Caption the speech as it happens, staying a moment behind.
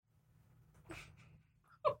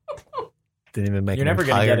Didn't even make You're an never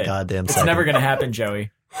gonna entire get it. goddamn It's second. never going to happen,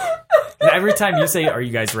 Joey. Every time you say, "Are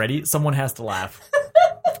you guys ready?" someone has to laugh.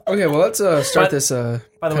 Okay, well, let's start But- this.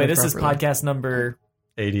 By the way, this is properly. podcast number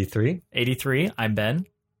 83. 83. I'm Ben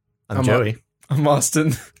I'm Joey. I'm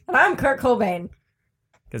Austin. And I'm Kurt Cobain.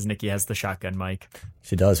 because Nikki has the shotgun mic.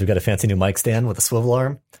 She does. We got a fancy new mic stand with a swivel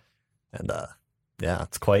arm. And yeah,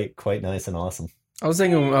 it's quite nice and awesome. I was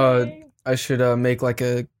thinking I should make like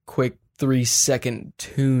a quick 3-second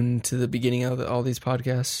tune to the beginning of all these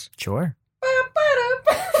podcasts. Sure.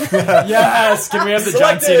 Yes. Can we have the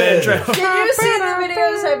John Cena intro? Did you see the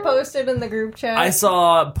videos I posted in the group chat? I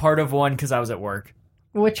saw part of one because I was at work.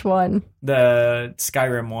 Which one? The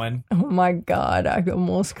Skyrim one. Oh my god, I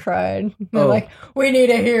almost cried. They're Oh. like, we need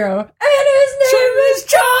a hero. And his name is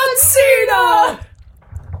John Cena!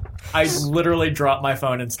 I literally dropped my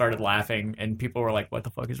phone and started laughing, and people were like, "What the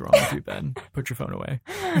fuck is wrong with you, Ben? Put your phone away."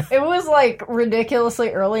 It was like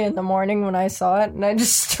ridiculously early in the morning when I saw it, and I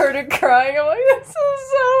just started crying. I'm like, this is so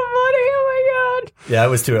funny. Oh my god. Yeah, it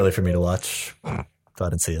was too early for me to watch. So I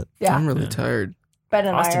didn't see it. Yeah, I'm really tired. Ben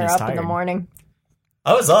and Austin I are is up in the tired. morning.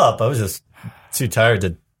 I was up. I was just too tired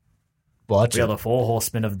to watch We it. are the full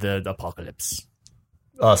horsemen of the apocalypse.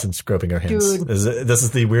 Austin's groping our hands. Dude. This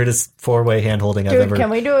is the weirdest four-way hand-holding I've Dude, ever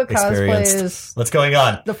can we do a cosplay experienced. as What's going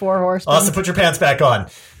on? the Four Horsemen? Austin, put your pants back on.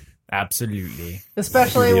 Absolutely.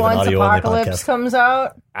 Especially We have an once audio-only Apocalypse podcast. comes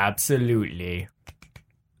out. Absolutely.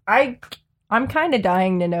 I'm kind of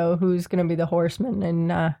dying to know who's going to be the Horseman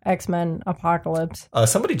in X-Men Apocalypse.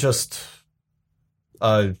 Somebody just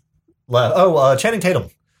left. Channing Tatum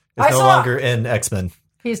is I no saw- longer in X-Men.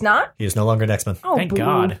 He's not? He is no longer in X-Men. Oh, Thank boo.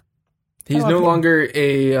 God. He's love no him. longer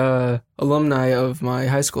a alumni of my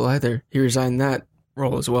high school either. He resigned that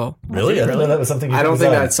role as well. Really? I didn't know that was something you I don't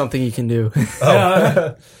think designed. that's something you can do.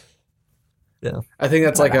 Oh. I think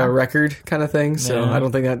that's like a record kind of thing. So Yeah. I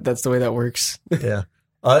don't think that's the way that works. Yeah.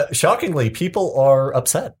 Shockingly, people are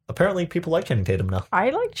upset. Apparently, people like Channing Tatum now.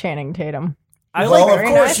 I like Channing Tatum. I Well, like of very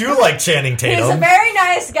course nice. you like Channing Tatum. He's a very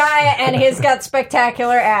nice guy, and he's got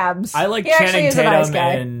spectacular abs. I like he actually Channing is a Tatum, nice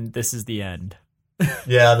guy. and This Is the End.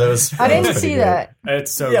 Yeah, that was. I that was didn't pretty see great. that.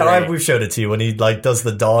 It's so Yeah, great. we've showed it to you when he like does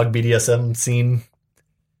the dog BDSM scene.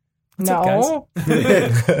 up, No,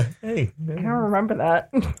 Hey, I don't remember that.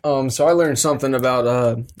 So I learned something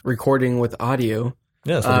about recording with audio.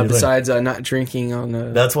 yeah, that's, what you learn. Besides not drinking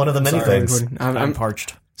on That's one of the many sorry, things. recording. I'm I'm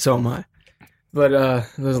parched. So am I. But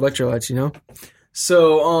those electrolytes, you know?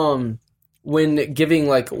 So when giving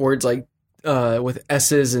like words like with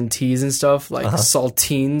S's and T's and stuff, like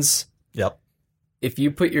saltines, Yep. if you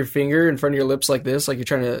put your finger in front of your lips like this, like you're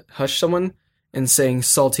trying to hush someone and saying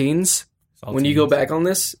saltines, when you go back on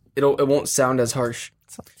this, it won't sound as harsh.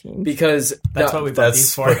 Because That's what we bought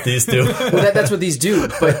these That's for. what these do. well, that's what these do.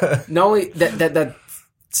 But not only that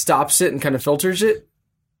stops it and kind of filters it,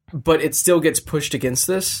 but it still gets pushed against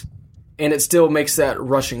this, and it still makes that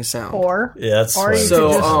rushing sound. Or Yeah, that's Or right. you So,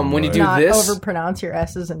 could just when you do not this- overpronounce your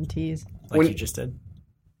S's and T's. like when- you just did.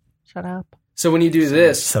 Shut up. So when you do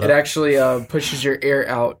this, Shut it up. actually pushes your air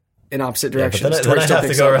out in opposite Yeah, but directions. then, to then where I it still have to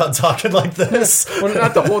picks go up. around talking like this. Well,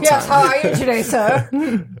 not the whole Yes, how time. are you today, sir?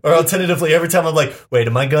 Or alternatively, every time I'm like, wait,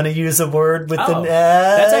 am I going to use a word with Oh, an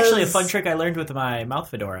S? That's actually a fun trick I learned with my mouth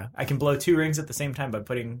fedora. I can blow two rings at the same time by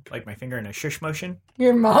putting like my finger in a shush motion.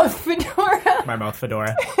 Your mouth fedora. My mouth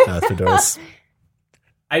fedora. Mouth fedoras.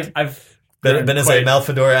 I've Ben is a mouth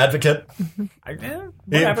fedora advocate.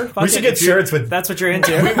 Whatever. fuck We should it. get If you- shirts with. That's what you're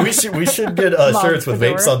into. We should get Mouth shirts with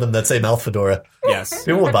fedora. vapes on them that say mouth fedora. Yes.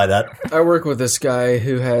 People would buy that. I work with this guy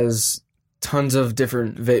who has tons of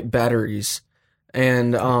different vape batteries,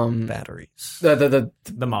 and Batteries. the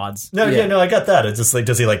The mods. No, Yeah. no, I got that. It's just like,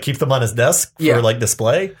 does he like keep them on his desk for Yeah. like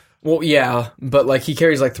display? well, yeah, but like he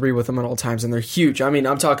carries like 3 with him at all times, and they're huge. I mean,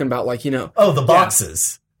 I'm talking about like Oh, the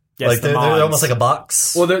boxes. Yes, like the they're mods. almost like a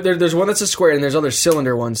box. well, there's one that's a square, and there's other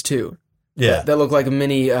cylinder ones too. yeah. That look like a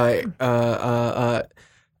mini. I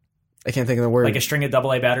can't think of the word. Like a string of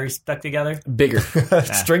AA batteries stuck together. bigger.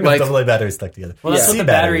 String Like- of AA batteries stuck together. Well, that's Yeah. what the C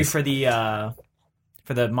battery batteries.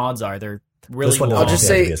 for the mods are. They're really This one long. I'll doesn't just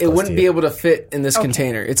have to say be as it close wouldn't to be you. able to fit in this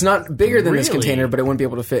container. It's not bigger than this Really? container, but it wouldn't be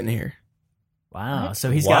able to fit in here. Wow. So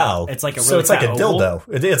he's Wow. got it's like a really so it's like a fat oval.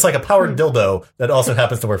 dildo. It's like a powered dildo that also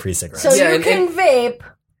happens to work for e-cigarettes. So Yeah, you and- can vape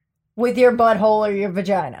with your butthole or your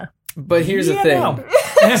vagina. But here's the Yeah, thing.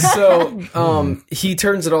 no. So he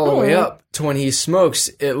turns it all the way up to when he smokes,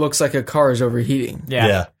 it looks like a car is overheating.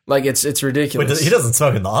 Yeah. Like it's Wait, ridiculous. he doesn't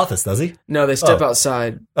smoke in the office, does he? No, they step Oh.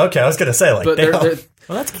 outside. Okay, I was gonna say like, But damn. they're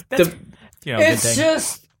Well, that's The- you know a good It's thing.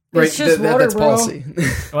 just right. it's just water, that's bro. policy.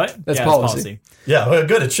 What? That's Yeah, it's policy. Yeah, well,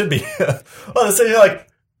 good. It should be. Oh, so you're like,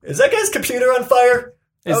 is that guy's computer on fire?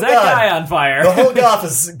 Is Oh, that God. guy on fire? The whole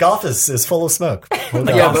Goth is full of smoke. Whole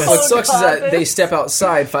Yeah, Goth but is- what sucks is that God. they step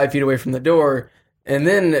outside 5 feet away from the door, and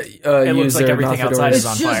then It use looks like their everything mouth outside doors. is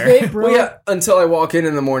on It's just fire. vape, bro. Well, yeah, until I walk in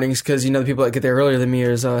the mornings, because the people that get there earlier than me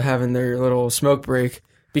is having their little smoke break.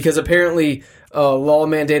 Because apparently, law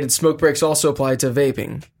mandated smoke breaks also apply to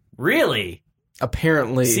vaping. Really?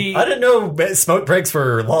 Apparently, See, I didn't know smoke breaks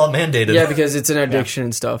were law mandated. yeah, because it's an addiction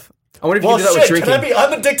and stuff. I wonder if well, you can do that shit, with drinking.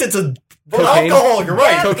 I'm addicted to Cocaine? alcohol. You're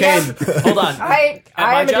right. Yeah, Cocaine. yeah. hold on. I'm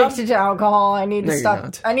my job? addicted to alcohol. I need No, to you're stop.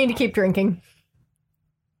 not. I need to keep drinking.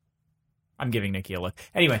 I'm giving Nikki a look.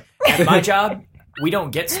 Anyway, at my job, we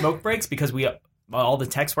don't get smoke breaks because all the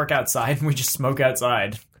techs work outside and we just smoke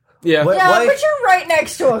outside. Yeah. What? Yeah, Why? but you're right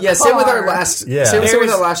next to a car. Yeah, same with our last. Yeah. Same with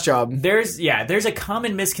There's- our last job. There's a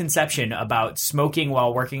common misconception about smoking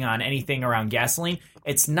while working on anything around gasoline.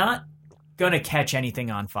 It's not going to catch anything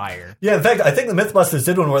on fire. Yeah, in fact, I think the Mythbusters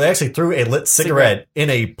did one where they actually threw a lit cigarette in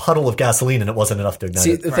a puddle of gasoline and it wasn't enough to ignite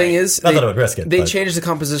See, it. the thing is, Not that I would risk it. they but, changed the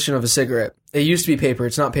composition of a cigarette. It used to be paper.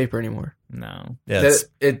 It's not paper anymore. No. yeah, it's-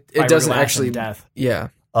 It Fiberglass doesn't and actually. death. Yeah.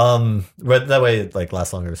 but that way it like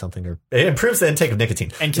lasts longer or something, or it improves the intake of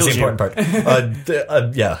nicotine. And It's kills the you. important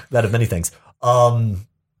part. Yeah, that of many things.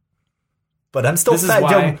 But I'm still This is fat.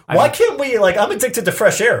 why Why can't we? Like, I'm addicted to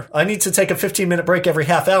fresh air. I need to take a 15-minute break every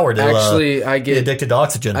half hour to Actually, I be get addicted to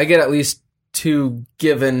oxygen. I get at least 2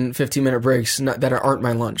 given 15-minute breaks that aren't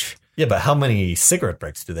my lunch. Yeah, but how many cigarette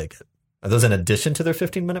breaks do they get? Are those in addition to their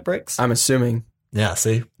 15-minute breaks? I'm assuming. Yeah,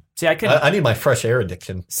 see? See, I could I need my fresh air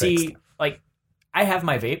addiction fixed. see, like, I have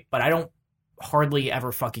my vape, but I don't hardly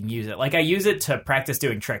ever fucking use it. Like, I use it to practice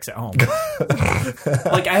doing tricks at home.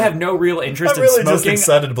 Like, I have no real interest I'm really in just smoking.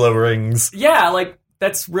 excited to blow rings. Yeah, like,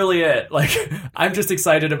 that's really it. Like, I'm just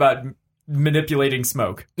excited about manipulating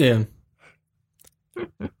smoke. Yeah.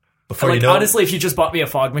 Before Like, you know honestly, if you just bought me a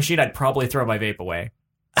fog machine, I'd probably throw my vape away.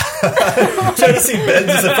 it, trying to see Ben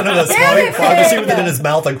just in front of a Damn it, fog machine with it Ben. in his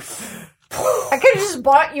mouth. Like, I could have just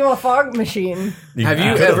bought you a fog machine. Have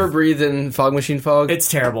you could've. ever breathed in fog machine fog? It's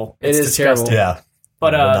terrible. It It's is disgusting. terrible. Yeah.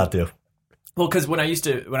 But I would not do. well, because when I used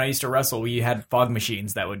to wrestle, we had fog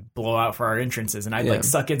machines that would blow out for our entrances, and I'd Yeah. like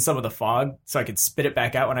suck in some of the fog so I could spit it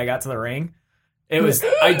back out when I got to the ring. It was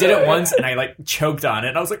I did it once and I like choked on it.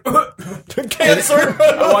 And I was like, Cancer.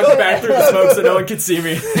 I walked back through the smoke so no one could see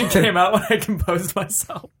me. It came out when I composed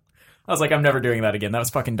myself. I was like, I'm never doing that again. That was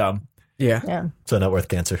fucking dumb. Yeah. Yeah. So not worth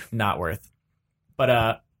cancer. Not worth.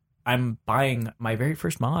 But I'm buying my very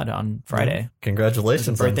first mod on Friday.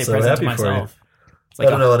 Congratulations. Birthday I'm so present to happy for you. myself. It's I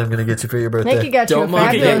like don't know what I'm going to get you for your birthday. Nikki got Don't you a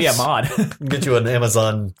mind you could give me a fabulous. mod. Get you an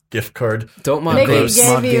Amazon gift card. Don't mind Nikki gross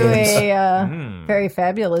mod gave you games. a very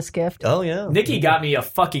fabulous gift. Oh, yeah. Nikki got me a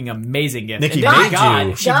fucking amazing gift. Nikki and thank made God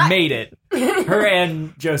you. she Got- made it. Her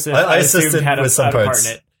and Joseph, I I assumed, assisted had a, with some had a part parts.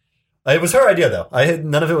 in it. It was her idea, though.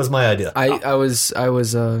 None of it was my idea. I was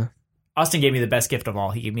Austin gave me the best gift of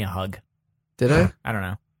all. He gave me a hug. did I? I don't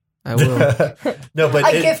know. I will. No, but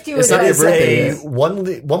I gift you it's a not your it's birthday a yet.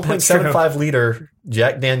 1.75 liter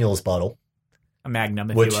Jack Daniels bottle, A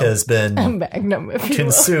Magnum, if which you will. has been Magnum, if you will.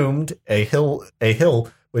 consumed. A hill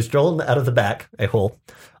was drilled out of the back, a hole,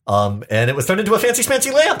 and it was turned into a fancy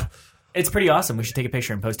schmancy lamp. It's pretty awesome. We should take a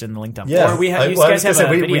picture and post it in the link dump. Yeah, Or we have, you well, I guys was have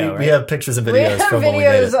gonna a say, video, we right? have pictures and We videos have from when we made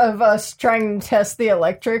videos it. of us trying to test the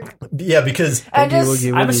electric. Yeah, because And Oogie just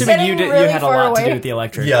woogie I'm woogie. assuming you sitting did. really You had a far lot to away. do with the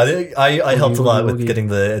electric. yeah, I helped a lot with Oogie. getting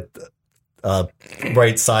the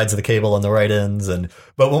right sides of the cable and the right ends,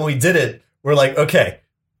 but when we did it, we're like, okay,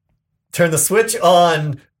 turn the switch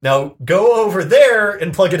on. Now go over there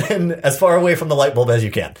and plug it in as far away from the light bulb as you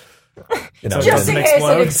can. You know, Just in and case it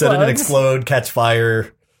explode, explodes. so it didn't explode, catch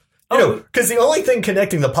fire. You know, Oh. because the only thing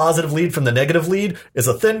connecting the positive lead from the negative lead is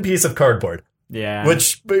a thin piece of cardboard, Yeah.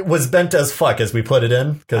 which was bent as fuck as we put it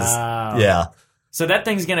in. Because Oh. yeah, So that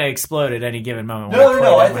thing's going to explode at any given moment. when no, I no, plug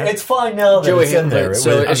no, it in, right? it's fine now that Joey it's in handled there. it,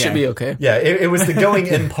 so was- it should okay. be okay. yeah, it was the going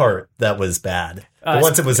in part that was bad. But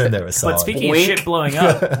once it was in there, it was solid. But speaking Wink. of shit blowing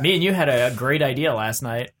up, me and you had a great idea last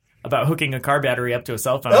night about hooking a car battery up to a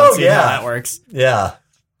cell phone Oh, and seeing yeah. how that works. Yeah.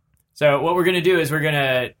 So what we're gonna do is we're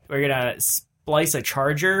gonna splice a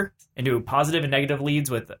charger into positive and negative leads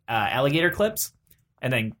with alligator clips,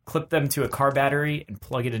 and then clip them to a car battery and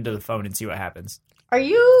plug it into the phone and see what happens. Are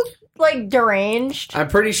you like deranged? I'm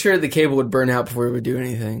pretty sure the cable would burn out before it would do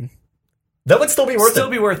anything. That would still be worth Still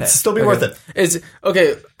it. be worth it. Still be Okay. worth it. Is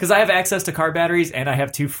okay. Because I have access to car batteries and I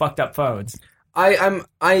have 2 fucked up phones. I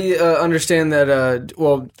understand that.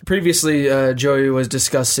 Well, previously Joey was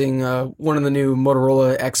discussing one of the new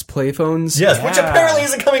Motorola X Play phones. Yes, which Yeah. apparently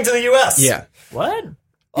isn't coming to the U.S. Yeah. What?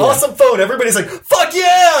 Awesome phone. Everybody's like, fuck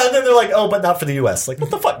yeah! And then they're like, oh, but not for the US. Like,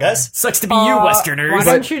 what the fuck, guys? Sucks to be you, Why Westerners.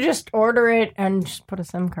 don't you just order it and just put a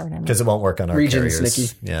SIM card in it? Because it won't work on our Regions, carriers.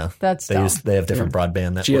 Nikki. Yeah. That's dumb. They have different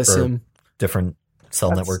broadband network. GSM. Or different cell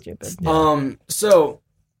That's network. stupid. Yeah. So,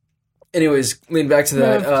 anyways, lean back to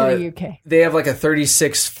that. Move to the UK. They have like a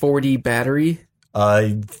 3640 battery.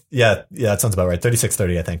 Yeah, it sounds about right.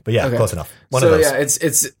 3630, I think. But yeah, Okay. close enough. One So of those. yeah,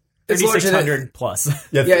 it's larger than 3600 plus.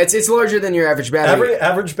 Yeah, it's larger than your average battery.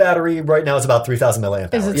 average battery right now is about 3,000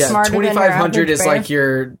 milliamp Is hours. it Yeah, smarter than your 2500 is average like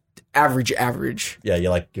your average. Yeah, you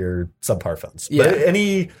like your subpar phones. Yeah. But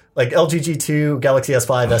any like LG G2, Galaxy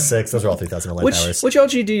S5, S6, those are all 3,000 milliamp hours. Which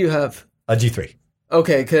LG do you have? A G3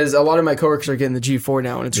 Okay, because a lot of my coworkers are getting the G4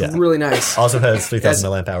 now, and it's Yeah. really nice. also has 3,000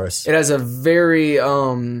 milliamp hours. It has a very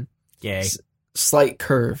Yay. slight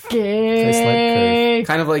curve, Gay.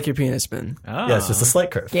 kind of like your penis, Ben. Oh. Yeah, it's just a slight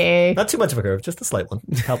curve. Gay. Not too much of a curve, just a slight one.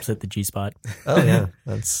 helps at the G spot. Oh yeah,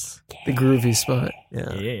 that's The groovy spot.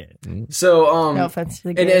 yeah. Yeah. So No offense to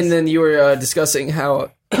the and gays. then you were discussing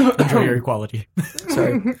how Enjoy your equality.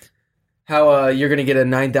 sorry how you're gonna get a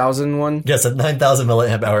 9,000 one. Yes, a 9,000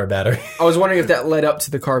 milliamp hour battery. I was wondering if that led up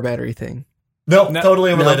to the car battery thing. Nope, No.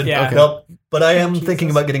 totally unrelated. Yeah. Okay. Nope. But I am thinking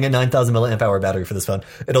about getting a 9,000 milliamp hour battery for this phone.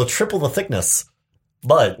 It'll triple the thickness,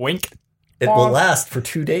 but Wink. it will last for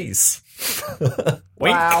 2 days. Wink.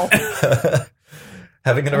 Wow.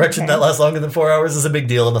 Having an erection that lasts longer than 4 hours is a big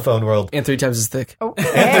deal in the phone world. And 3 times as thick. And 3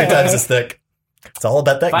 times as thick. It's all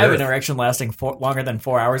about that If I have an girth. erection lasting longer than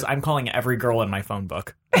 4 hours, I'm calling every girl in my phone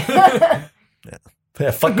book.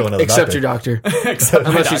 Yeah, fuck going to the Except doctor. your doctor. Except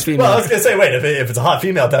Unless she's female. Well, I was going to say, wait, if it's a hot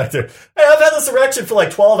female doctor. Hey, I've had this erection for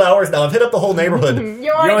like 12 hours now. I've hit up the whole neighborhood.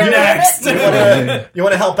 You want You're to get next. rid of it? You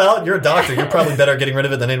want to help out? You're a doctor. You're probably better at getting rid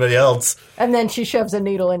of it than anybody else. And then she shoves a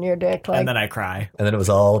needle in your dick. Like, and then I cry. And then it was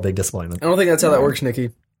all a big disappointment. I don't think that's how that works,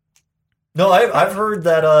 Nikki. No, I've heard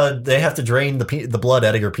that they have to drain the blood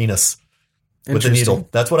out of your penis with the Interesting. needle.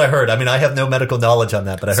 That's what I heard. I mean, I have no medical knowledge on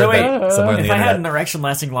that, but I heard So wait, that somewhere on if the I had an internet. erection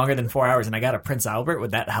lasting longer than 4 hours and I got a Prince Albert,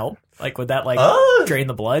 would that help? Like, would that drain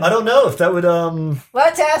the blood? I don't know if that would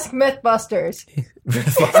let's ask Mythbusters.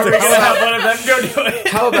 I would have one of them go do it.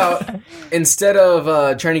 How about instead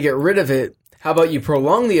of trying to get rid of it, how about you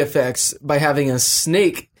prolong the effects by having a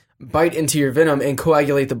snake bite into your venom and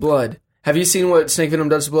coagulate the blood? Have you seen what snake venom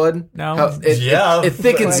does to blood? No. How Yeah. it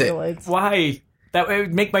thickens it. Coagulates. Why? That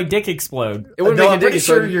would make my dick explode. It would No, make I'm a dick pretty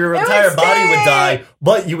sure explode. your It would entire body would stink! die,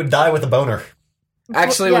 but you would die with a boner.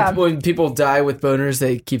 Actually, Yeah. when people die with boners,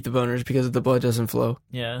 they keep the boners because the blood doesn't flow.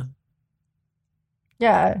 Yeah.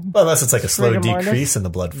 Yeah. Well, unless it's like a slow Rigor mortis. decrease in the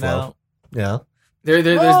blood flow. No. Yeah.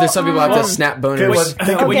 There's some people have Well, to snap okay, boners.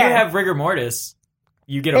 well, When you Okay. have rigor mortis,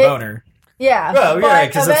 you get a It- boner. Yeah. Well, yeah,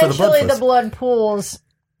 but 'cause that's where the blood eventually flows. the blood pools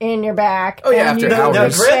in your back. Oh, yeah, and after you hours. Now, Now,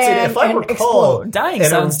 granted, if I and recall, explode. Dying an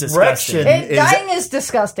sounds disgusting. erection Dying is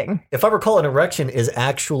disgusting. if I recall, an erection is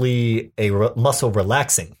actually a muscle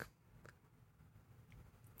relaxing.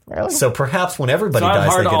 Really? So perhaps when everybody So I'm dies,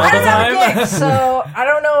 hard they get all a I the don't boner. time. have dicks, so I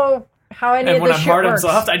don't know how any And of when this I'm shit hard and works.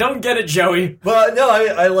 soft, I don't get it, Joey. Well, no,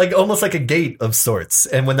 I like almost like a gate of sorts,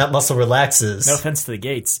 and when that muscle relaxes, No offense to the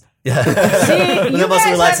gates. yeah, See, when you that muscle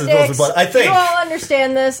guys relaxes, have it goes with dicks. blood. I think You all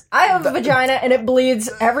understand this. I have a vagina and it bleeds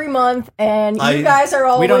every month, and you guys are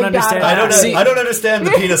all We don't wigged out understand about I don't it. know. See- I don't understand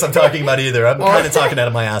the penis I'm talking about either. I'm kind of talking out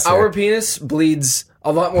of my ass here. Our penis bleeds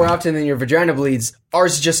a lot more often than your vagina bleeds.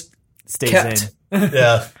 Ours just Stays kept. in.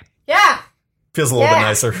 Yeah, Yeah, feels a little bit Yeah.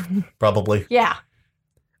 nicer, probably. yeah.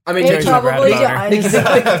 I mean, It think probably boner. does.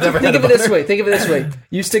 I've never had of a it this boner. way. Think of it this way.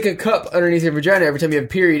 You stick a cup underneath your vagina every time you have a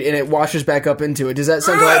period, and it washes back up into it. Does that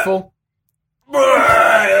sound delightful?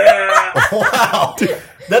 Wow,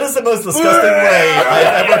 that is the most disgusting way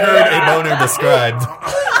I've ever heard a boner described.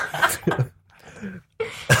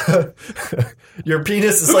 Your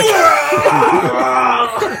penis is like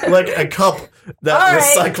a cup that All right.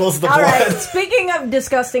 recycles the All blood. right. Speaking of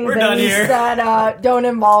disgusting We're done things here. that don't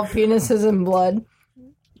involve penises and blood.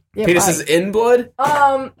 Yeah, Penises in blood?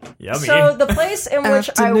 Yummy. So the place in which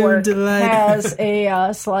I Afternoon work delight. has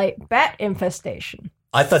a slight bat infestation.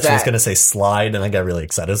 I thought she was That- going to say slide, and I got really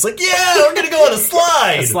excited. It's like, yeah, we're going to go on a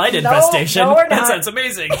slide. a slide No, infestation. no, we're That not. sounds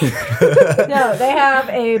amazing. No, they have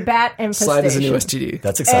a bat infestation. Slide is a new STD.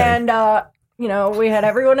 That's exciting. And we had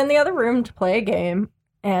everyone in the other room to play a game,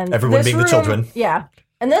 and Everyone this being the room- children. Yeah,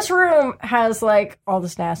 and this room has like all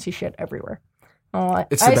this nasty shit everywhere.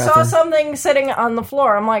 It's the I saw bathroom. something sitting on the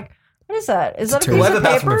floor. I'm like, what is that? Is that a turd. We'll piece have a of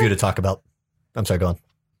bathroom paper? review to talk about. I'm sorry, go on.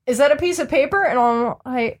 Is that a piece of paper? And I'm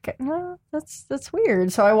like, no, that's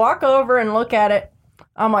weird. So I walk over and look at it.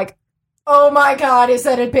 I'm like, oh my god, is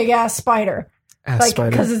that a big ass spider? Ass Like, spider.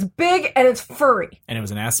 because it's big and it's furry. And it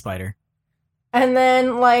was an ass spider. And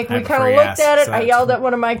then, like, I we have a kind of free looked ass, at it. so I that's yelled cool. at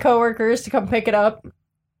one of my coworkers to come pick it up.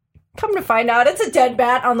 Come to find out, it's a dead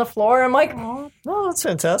bat on the floor. I'm like, Oh, that's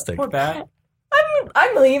fantastic. Poor bat.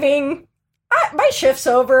 I'm leaving. My shift's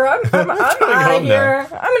over. I'm going out of home here.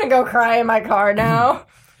 I'm gonna go cry in my car now.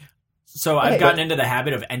 So I've gotten into the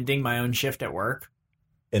habit of ending my own shift at work.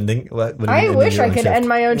 Ending. What do you I mean, wish your I own could shift? end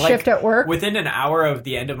my own Like, shift at work. Within an hour of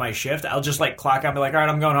the end of my shift, I'll just like clock out and be like, all right,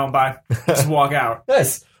 I'm going home, bye. Just walk out.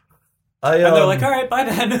 Nice. And they're like, all right, bye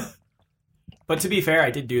then. But to be fair,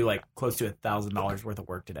 I did do like close to $1,000 worth of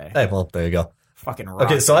work today. Hey, well, there you go. Fucking rock.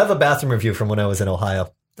 Okay, so I have a bathroom review from when I was in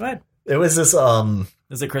Ohio. Go ahead. It was this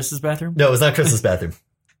Is it Chris's bathroom? No, it was not Chris's bathroom.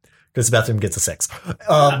 Chris's bathroom gets a 6.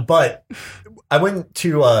 But I went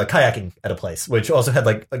to kayaking at a place, which also had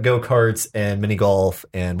like go-karts and mini golf.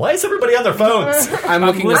 And why is everybody on their phones? I'm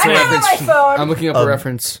looking up a listening. I'm on reference. my phone. I'm looking up a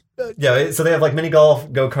reference. Yeah, so they have like mini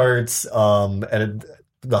golf, go-karts, and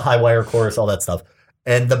the high wire course, all that stuff.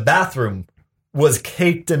 And the bathroom was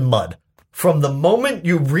caked in mud. From the moment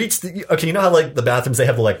you reach okay, you know how like the bathrooms, they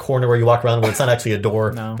have the like corner where you walk around where it's not actually a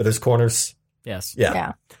door, No. but there's corners? Yes. Yeah.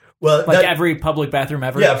 Yeah. Well, Like every public bathroom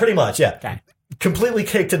ever? yeah, pretty much, yeah. Okay. Completely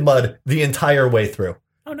caked in mud the entire way through.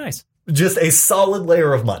 Oh, nice. Just a solid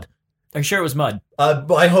layer of mud. Are you sure it was mud?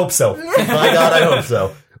 I hope so. My God, I hope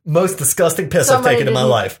so. Most disgusting piss Somebody I've taken in my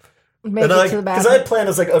didn't life. Make And it I, to the because bathroom. I had planned, I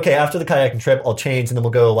was like, okay, after the kayaking trip, I'll change and then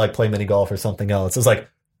we'll go like play mini golf or something else. It was like,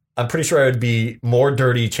 I'm pretty sure I would be more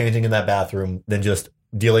dirty changing in that bathroom than just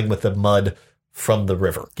dealing with the mud from the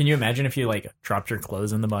river. Can you imagine if you like dropped your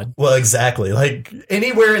clothes in the mud? Well, exactly. Like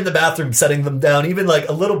anywhere in the bathroom, setting them down, even like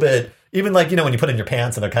a little bit, even like, you know, when you put in your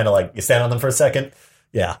pants and they're kind of like, you stand on them for a second.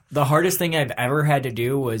 Yeah. The hardest thing I've ever had to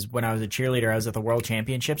do was when I was a cheerleader. I was at the World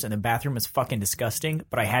Championships, and the bathroom was fucking disgusting.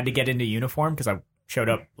 But I had to get into uniform because I showed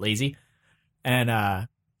up lazy, and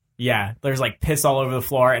yeah, there's like piss all over the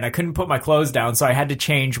floor, and I couldn't put my clothes down, so I had to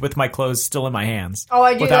change with my clothes still in my hands. Oh,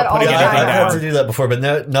 I do without that all the putting Yeah, anything I've time. had down. to do that before,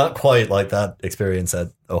 but not quite like that experience at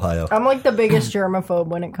Ohio. I'm like the biggest germaphobe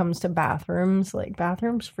when it comes to bathrooms. Like,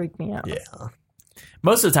 bathrooms freak me out. Yeah.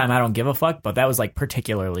 Most of the time, I don't give a fuck, but that was like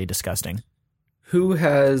particularly disgusting. Who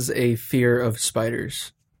has a fear of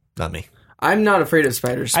spiders? Not me. I'm not afraid of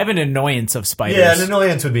spiders. I have an annoyance of spiders. Yeah, an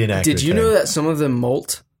annoyance would be an accurate Did you thing. know that some of them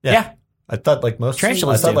molt? Yeah. I thought like most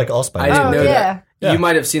Tarantulas I thought do. like all spiders. I didn't Oh, know yeah. that. Yeah. You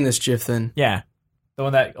might have seen this GIF then. Yeah. The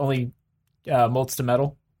one that only molts to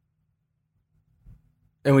metal.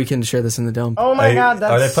 And we can share this in the dump. Oh my Are god,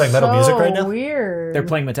 that's they playing metal so music right now? Weird. They're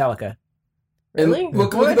playing Metallica. Really? And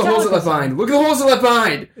look at the holes it left behind. Look at the holes it left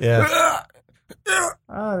behind. Yeah.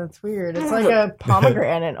 Oh, that's weird. It's like a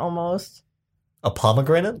pomegranate almost. A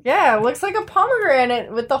pomegranate? Yeah, it looks like a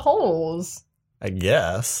pomegranate with the holes. I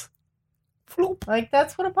guess. Like,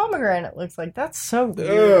 that's what a pomegranate looks like. That's so weird.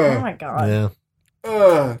 Ugh. Oh my god. Yeah.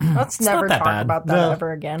 Ugh. Let's It's not never that talk bad. about that No.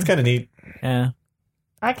 ever again. It's kind of neat. Yeah.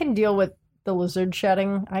 I can deal with the lizard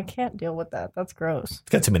shedding. I can't deal with that. That's gross. It's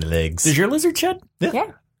got too many legs. Does your lizard shed?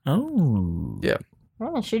 Yeah. Oh. Yeah.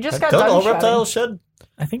 Oh, she just got Don't done all shedding. reptiles shed?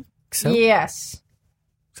 I think so. Yes.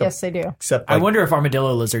 So- Yes, they do. Except I like, wonder if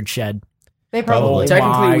armadillo lizard shed. They Probably. probably. do.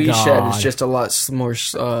 Technically, my we shed. God. It's just a lot more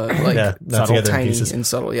like yeah, not subtle, together in tiny pieces. and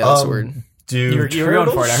subtle. Yeah, that's the Um, word. Do You were going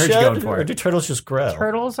turtles for it. I heard you shed, going for Or it. do turtles just grow?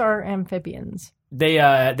 Turtles are amphibians. They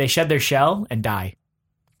shed their shell and die.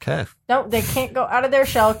 Okay. No, they can't go out of their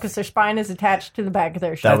shell because their spine is attached to the back of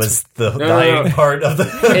their shell. That was the no, dying no. part of the.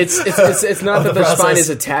 It's not of that the their spine process. is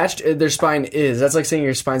attached. Their spine is. That's like saying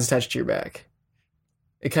your spine's attached to your back.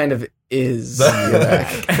 It kind of is your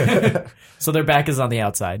back. So their back is on the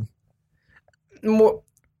outside. More.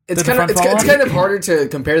 It's Did the kind of front fall it's off? kind of harder to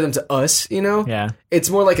compare them to us. You know. Yeah. It's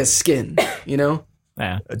more like a skin. You know.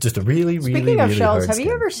 Yeah. Just a really, really, Speaking of really shells, hard have you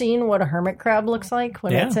skin. ever seen what a hermit crab looks like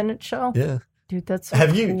when Yeah. it's in its shell? Yeah. Dude, that's so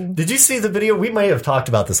Have you? cool. Did you see the video? We may have talked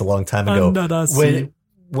about this a long time ago.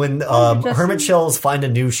 When Justin? hermit shells find a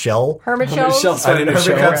new shell. Hermit Hermit shells? shells find a new Hermit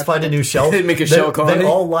shell. crabs find a new shell. They make a They- shell colony. They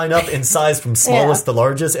all line up in size from smallest to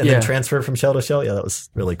largest, and Yeah. then transfer from shell to shell. Yeah, that was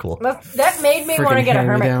really cool. That made me want to Freaking get a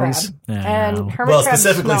hermit crab. hand-me-downs. And Yeah. hermit Well, crabs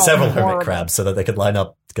specifically smell several hermit horrible. crabs, so that they could line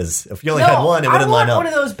up. Because if you only No, had one, it I wouldn't want line up. one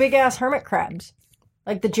of those big ass hermit crabs,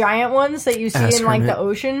 like the giant ones that you see Ass in like the hermit.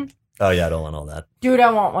 ocean. Oh yeah, I don't want all that. Dude,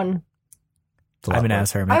 I want one. It's a lot I'm an more.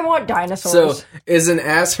 ass hermit. I want So, dinosaurs. is an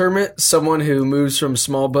ass hermit someone who moves from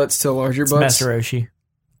small butts to larger It's butts? Master Roshi.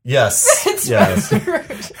 Yes. It's yes.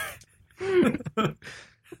 Roshi.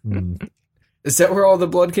 Mm. Is that where all the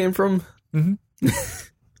blood came from?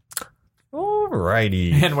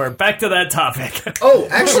 Alrighty. And we're back to that topic. Oh,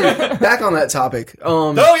 actually, back on that topic.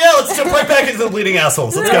 Oh yeah, let's jump right back into the bleeding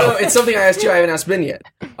assholes. Let's No, go. it's something I asked you. I haven't asked Ben yet.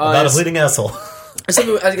 About a bleeding asshole.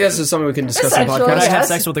 I guess it's something we can discuss on the Essentially, When I podcast. have Yes.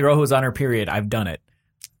 sex with a girl who's on her period, I've done it.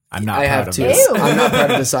 I'm not I proud have of to. this. Ew. I'm not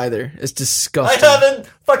proud of this either. It's I disgusting. haven't.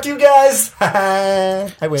 Fuck you guys.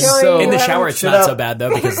 I win. Joey, So- In the you shower, haven't- it's Shut not up. so bad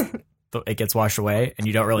though because it gets washed away and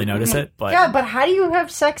you don't really notice it. But Yeah, but how do you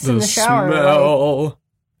have sex in the shower? Like, smell.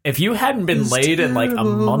 if you hadn't been It's laid in like a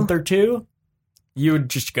terrible. month or two, you would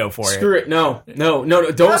just go for Screw it. No. Don't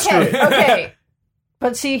screw okay, it. okay.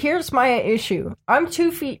 But see, here's my issue. I'm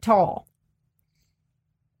 2 feet tall.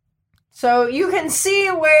 So you can see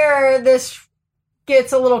where this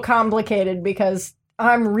gets a little complicated because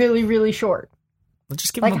I'm really, really short. it.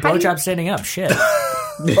 Just give Like, him a how do you- blowjob standing up. Shit.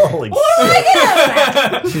 Holy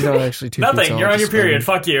She's not actually 2 feet Nothing. tall, You're on your just period.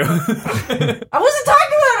 fine. Fuck you. I wasn't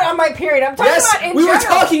talking about it on my period. I'm talking Yes, about in we were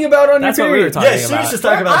general. talking about on That's your what we were period. talking Yeah, she was about. just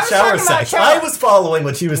talking I about was shower talking about sex. shower- I was following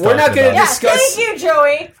what she was We're talking not gonna about. Yeah, discuss- thank you,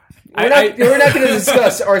 Joey. We're not going to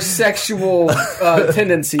discuss our sexual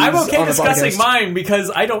tendencies. I'm okay on the discussing podcast. mine because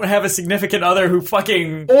I don't have a significant other who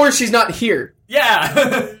fucking Or she's not here.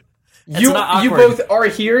 yeah You not you awkward. both are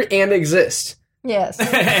here and exist. Yes.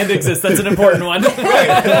 and exists. That's an important one.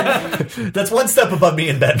 That's one step above me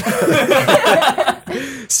in bed.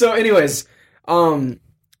 So, anyways, where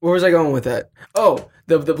was I going with that? Oh,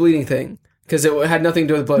 the bleeding thing, because it had nothing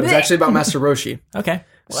to do with blood. It was actually about Master Roshi. Okay.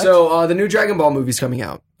 So, the new Dragon Ball movie's coming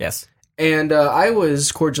out, Yes. and I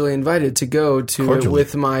was cordially invited to go to it Cordially.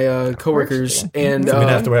 with my coworkers, and I'm gonna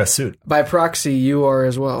have to wear a suit. by proxy, you are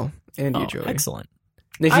as well, and you, Oh, Joey. excellent.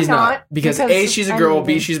 No, I'm she's not, because A, because she's a I'm girl, leaving.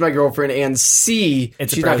 B, she's my girlfriend, and C,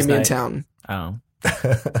 It's a she's not bros gonna be in night. town. Oh.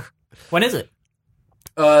 When is it?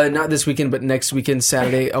 Not this weekend, but next weekend,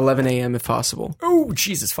 Saturday, 11 a.m. if possible. Oh,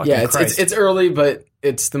 Jesus fucking Yeah, Christ. it's early, but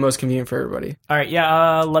it's the most convenient for everybody. All right,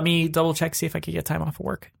 yeah, let me double check, see if I can get time off of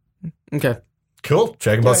work. Okay. Cool.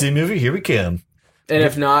 Dragon Ball Z movie. Here we come. And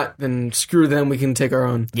if not, then screw them. We can take our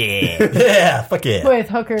own. Yeah. Yeah. Fuck yeah. With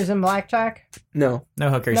hookers and blackjack. No, No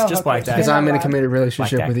hookers, No just hookers. blackjack. because You're I'm not in a allowed. committed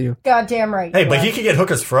relationship Blackjack. with you. Goddamn right. Hey, you but are. he can get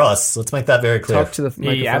hookers for us. Let's make that very clear. Talk to the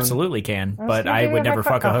microphone. You absolutely can, but I gonna would get never my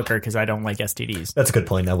fuck a fuck off. hooker because I don't like STDs. That's a good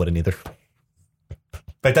point. I wouldn't either. In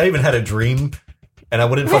fact, I even had a dream, and I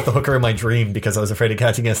wouldn't fuck the hooker in my dream because I was afraid of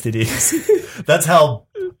catching STDs. That's how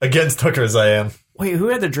against hookers I am. Wait, who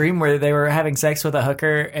had the dream where they were having sex with a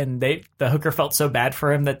hooker and the hooker felt so bad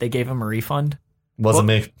for him that they gave him a refund? Wasn't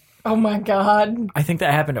me. Oh my god. I think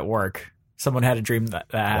that happened at work. Someone had a dream that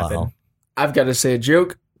happened. Wow. I've got to say a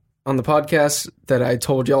joke on the podcast that I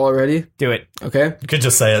told y'all already. Do it. Okay. You could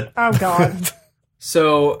just say it. Oh god.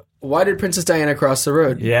 So, why did Princess Diana cross the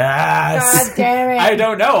road? Yes. God damn it. I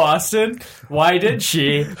don't know, Austin. Why did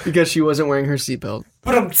she? Because she wasn't wearing her seatbelt.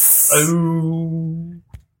 Oh.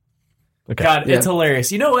 Okay. God, Yeah. it's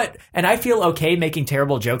hilarious. You know what? And I feel okay making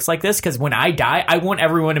terrible jokes like this because when I die, I want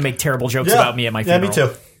everyone to make terrible jokes about me at my Yeah, funeral. me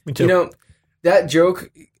too. Me too. You know, that joke.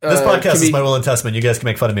 this can podcast be- is my will and testament. You guys can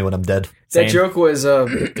make fun of me when I'm dead. Same. That joke was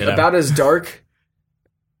Ditto. about as dark.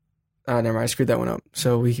 Never mind. I screwed that one up.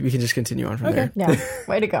 So we can just continue on from Okay. there. Yeah.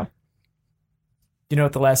 Way to go. You know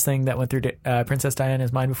what the last thing that went through Princess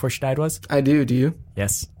Diana's mind before she died was? I do. Do you?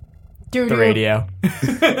 Yes, Doo the radio.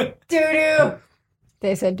 Doo doo.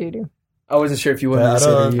 They said doo doo. I wasn't sure if you wanted to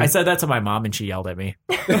say that. I said that to my mom and she yelled at me.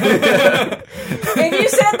 If you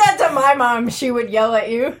said that to my mom, she would yell at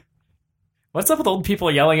you. What's up with old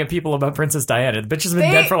people yelling at people about Princess Diana? The bitch has been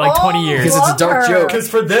They dead for like all 20 years. Because it's a love dark her. joke. Because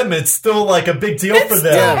for them, it's still like a big deal for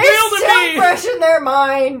them. yeah. Real It's to still me. fresh in their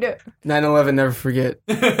mind. 9/11. Never forget.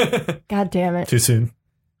 God damn it. Too soon.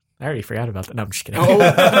 I already forgot about that. No, I'm just kidding. Oh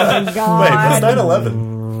my Wait, god. what's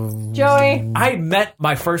 9/11? Joey. I met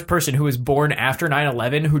my first person who was born after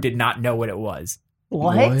 9/11 who did not know what it was.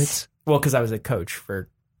 What? Well, because I was a coach for Are,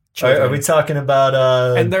 children. are we talking about?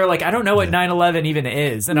 And they're like, I don't know what 9/11 even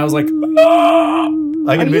is. And I was like, I'm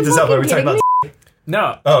Are gonna you beat this up. Are we fucking talking kidding about?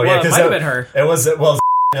 no. Oh yeah, well, it because might have been her. It was well,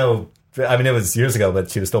 no. I mean, it was years ago,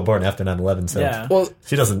 but she was still born after 9/11, so Yeah. Well,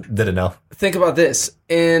 she didn't know. think about this.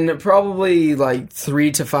 In probably like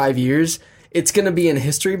 3 to 5 years, it's going to be in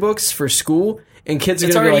history books for school, and kids are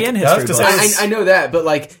It's going to be already like, in I was history gonna books. say- I know that, but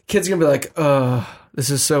like kids are going to be like, this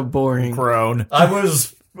is so boring. Grown. I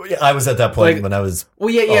was at that point Like- when I was. Well,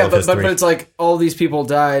 yeah, All of but history. it's like all these people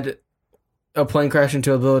died. A plane crashed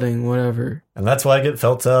into a building, whatever. And that's why I get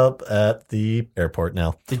felt up at the airport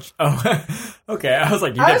now. Did you, oh, okay. I was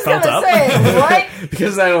like, you I get was felt gonna up? say, what?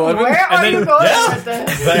 Because 9/11. Where are then- you going Yeah. with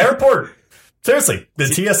this? The airport. Seriously, the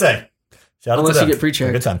TSA. Shout out Unless to them. you get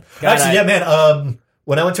pre-checked. Good time. God, Actually, yeah, man.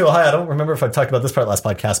 When I went to Ohio, I don't remember if I talked about this part last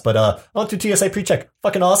podcast, but I went through TSA pre-check.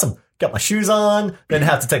 Fucking awesome. Got my shoes on. Didn't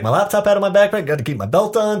have to take my laptop out of my backpack. Got to keep my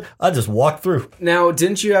belt on. I just walked through. Now,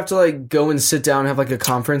 didn't you have to like go and sit down and have like a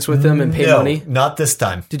conference with them and pay No, money? not this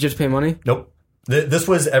time. Did you have to pay money? Nope. This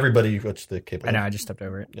was everybody. What's the cable? I know. I just stepped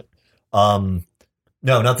over it.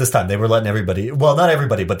 No, not this time. They were letting everybody. Well, not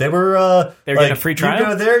everybody, but they were. They were getting a free trial? You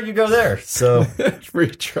go there, you go there. So Free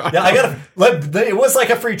trial. yeah, I gotta. It was like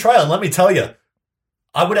a free trial, and let me tell you,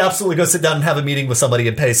 I would absolutely go sit down and have a meeting with somebody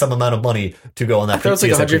and pay some amount of money to go on that. I thought it was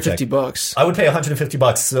like TSA pre-check. $150. I would pay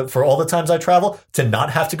 $150 for all the times I travel to not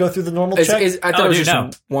have to go through the normal check. I thought it was dude,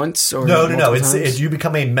 just no. once or No. multiple It's times? you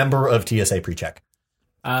become a member of TSA pre-check.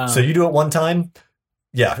 Oh. So you do it one time.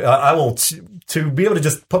 Yeah, I will to be able to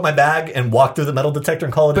just put my bag and walk through the metal detector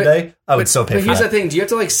and call it a day. I would so pay But for here's that. the thing: do you have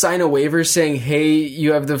to like sign a waiver saying, "Hey,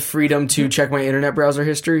 you have the freedom to check my internet browser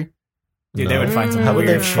history"? Dude, they would find some How would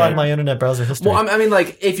they weird find shit. my internet browser history? Well, I mean,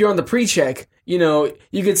 like if you're on the pre-check, you know,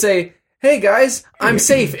 you could say, "Hey guys, I'm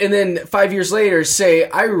safe," and then 5 years later, say,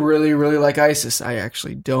 "I really, really like ISIS." I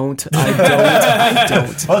actually don't. I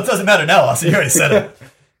don't. Well, it doesn't matter now. Austin, you already said it.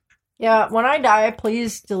 Yeah, when I die,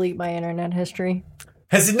 please delete my internet history.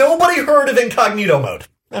 Has nobody heard of incognito mode?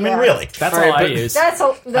 I mean, Yeah. really? That's All all, right, I but use. That's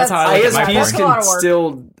how how I look at my ISPs that's a lot can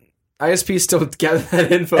of work. ISPs still gather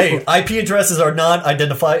that info. Hey, IP addresses are not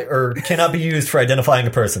or cannot be used for identifying a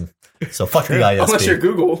person. So fuck the ISP. Unless you're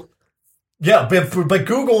Google. Yeah, but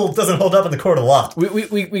Google doesn't hold up in the court of law.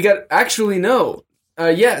 We got actually no.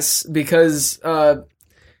 Yes, because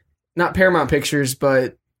not Paramount Pictures,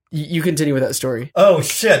 but you continue with that story. Oh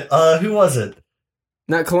shit! Who was it?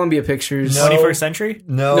 Not Columbia Pictures. No. 21st century?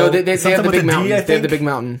 No, they have something the with big a D, mountain. I They have the think? big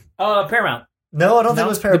mountain. Paramount. No, I don't think No? it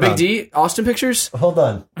was The Paramount. big D. Austin Pictures. Hold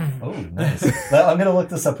on. Oh, nice. I'm gonna look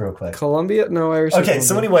this up real quick. Columbia. No, Irish. Okay,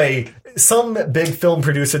 so anyway, some big film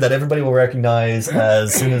producer that everybody will recognize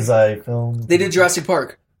as soon as I film. they did Jurassic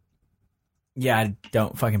Park. Yeah, I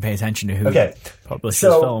don't fucking pay attention to who Okay, publishes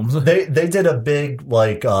so films. they did a big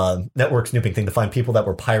network snooping thing to find people that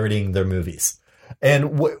were pirating their movies,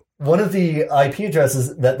 and one of the IP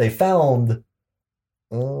addresses that they found.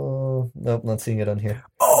 Oh, nope, not seeing it on here.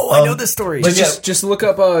 Oh, I know this story. but yeah. Just look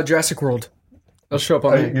up Jurassic World. It'll show up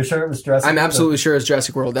on there. You're sure it was Jurassic? I'm absolutely sure it's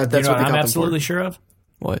Jurassic World. That's You know what they I'm got them absolutely for. sure of?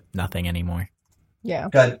 What? Nothing anymore. Yeah.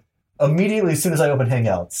 God, immediately as soon as I open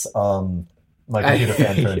Hangouts, my computer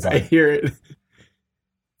fan turns I on. hear it.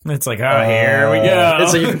 It's like, oh, here we go.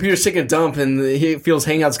 It's like your computer's taking a dump and he feels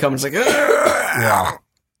Hangouts coming. It's like, Yeah.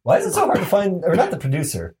 Why is it so hard to find? Or not the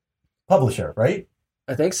producer, publisher, right?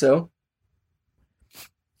 I think so.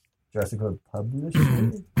 Jurassic World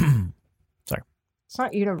publisher. It's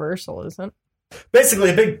not Universal, is it?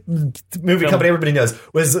 Basically, a big movie company everybody knows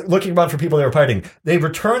was looking around for people they were pirating. They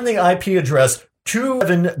returned the IP address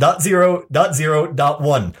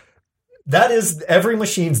 27.0.0.1. That is every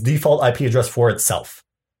machine's default IP address for itself.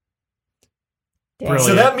 Damn.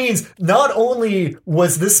 So that means not only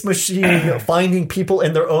was this machine finding people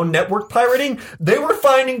in their own network pirating, they were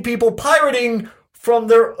finding people pirating from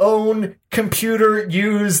their own computer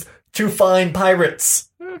used to find pirates.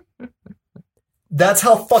 That's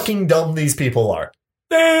how fucking dumb these people are.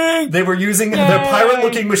 They were using their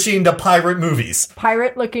pirate-looking machine to pirate movies.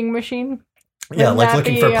 Pirate-looking machine? Yeah, Wouldn't like that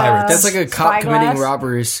looking be, for pirates. That's like a cop Spyglass? committing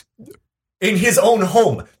robberies. In his own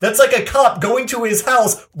home. That's like a cop going to his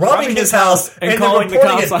house, robbing his house, and then calling the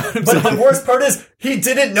reporting cops on it. But himself. the worst part is, he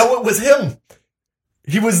didn't know it was him.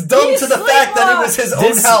 He was dumb He to the fact that it was his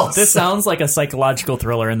own house. This sounds like a psychological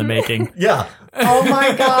thriller in the making. Yeah. Oh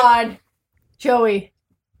my god. Joey,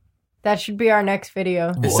 that should be our next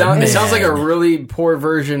video. It sounds like a really poor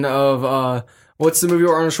version of what's the movie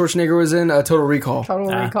where Arnold Schwarzenegger was in? Total Recall.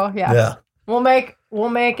 Total Ah. Recall, yeah. Yeah. We'll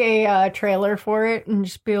make a trailer for it and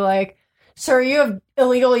just be like, "Sir, you have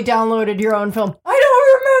illegally downloaded your own film." I don't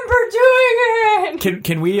remember doing it.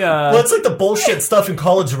 Can we? Well, it's like the bullshit stuff in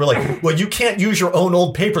college where like, well, you can't use your own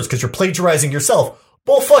old papers because you're plagiarizing yourself.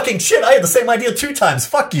 Bull fucking shit. I had the same idea 2 times.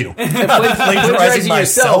 Fuck you. I'm not plagiarizing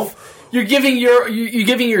myself. You're giving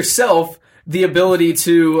yourself the ability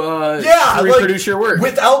to reproduce your work.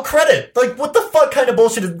 without credit. Like, what the fuck kind of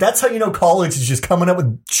bullshit is that's how you know college is just coming up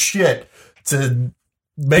with shit to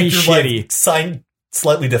make Be your shitty. life sign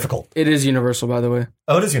slightly difficult. It is Universal, by the way.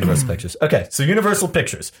 Oh, it is Universal Pictures. Okay, so Universal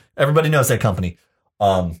Pictures. Everybody knows that company.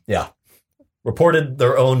 Yeah. Reported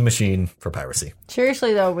their own machine for piracy.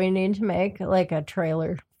 Seriously though, we need to make like a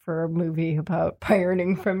trailer for a movie about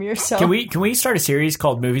pirating from yourself. Can we start a series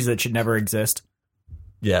called Movies That Should Never Exist?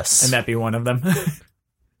 Yes. And that be one of them?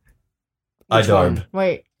 iDarb.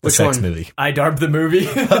 Wait. The Which sex one? movie. iDarb the movie.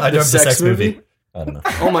 iDarb the sex sex movie. movie? I don't know.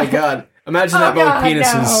 Oh my god. Imagine Oh that but god, with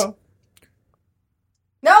penises. no.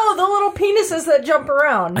 No, the little penises that jump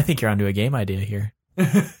around. I think you're onto a game idea here.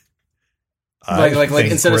 I Like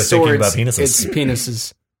think instead of we're thinking swords, about penises. it's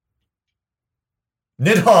penises.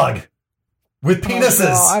 Nidhogg. with penises.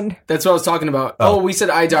 God. That's what I was talking about. Oh, we said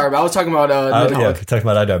IDARB. I was talking about Yeah, Nidhogg. we're talking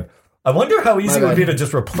about IDARB. I wonder how easy it would be bad. to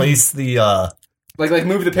just replace the Like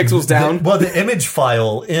move the pixels down. the image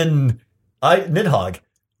file in Nidhogg.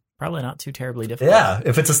 Probably not too terribly difficult. Yeah,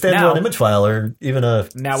 if it's a standalone Now- image file or even a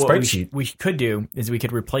Now, what sprite sheet. we could do is we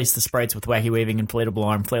could replace the sprites with wacky waving inflatable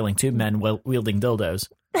arm flailing tube men wielding dildos.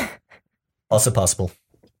 Also possible.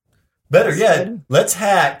 Better yet, let's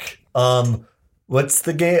hack. What's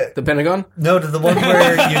the game? The Pentagon. No, to the one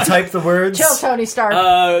where you type the words. Chill, Tony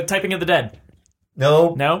Stark. Typing of the Dead.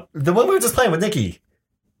 No, No? the one we were just playing with Nikki.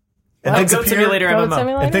 And things Goat appear. Simulator Goat MMO.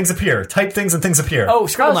 Simulator? And things appear. Type things and things appear. Oh,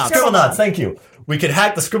 Scribble Oh, Knots. Scribble Scribblenauts. Thank you. We could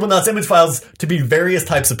hack the Scribblenauts image files to be various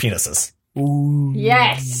types of penises.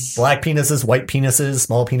 Yes. Black penises, white penises,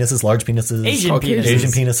 small penises, large penises, Asian Caucasian. penises. Asian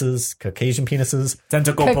penises, Caucasian penises,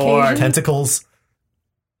 Tentacle Caucasian. porn. tentacles.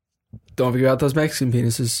 Don't forget about those Mexican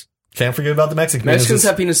penises. Can't forget about the Mexican Mexicans penises.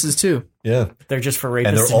 have penises too. Yeah. They're just for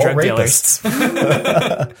And they're rapists and, all drug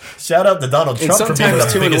rapists. Shout out to Donald And Trump for being sometimes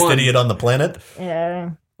the 2 in biggest 1. idiot on the planet. Yeah.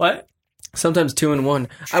 dealers. What? Sometimes 2 in 1.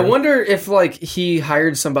 I wonder if like he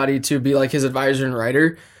hired somebody to be like his advisor and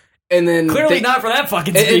writer, and then Clearly not for that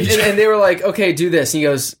fucking And, speech. and they were like, "Okay, do this." And he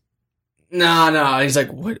goes, "No." And he's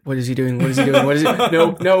like, "What? What is he doing? What is he doing? What is he?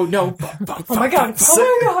 No. Oh my god.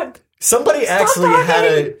 Oh my god. Somebody actually had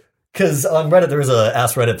a because on Reddit there was a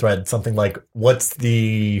Ask Reddit thread, something like what's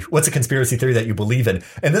a conspiracy theory that you believe in?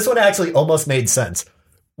 And this one actually almost made sense.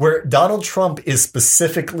 Where Donald Trump is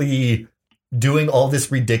specifically doing all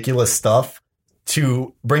this ridiculous stuff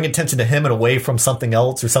to bring attention to him and away from something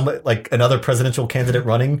else or somebody like another presidential candidate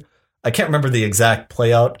running. I can't remember the exact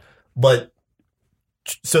play out, but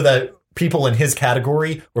so that people in his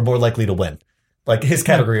category were more likely to win. Like his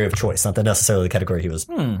category of choice, not necessarily the category he was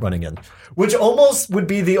running in. Which almost would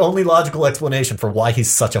be the only logical explanation for why he's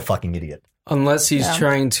such a fucking idiot. Unless he's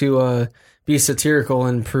trying to be satirical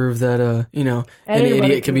and prove that an Anybody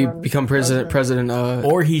idiot can can run become president.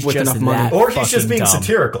 Or he's with just enough money. that Or he's just fucking being dumb.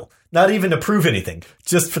 satirical. Not even to prove anything.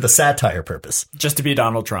 Just for the satire purpose. Just to be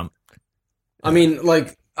Donald Trump. I mean,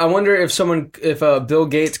 like, I wonder if Bill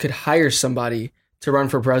Gates could hire somebody to run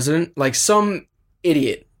for president, like some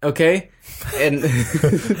idiot, okay? And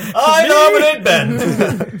I nominate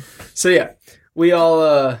Ben. so yeah, we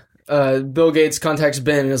all Bill Gates contacts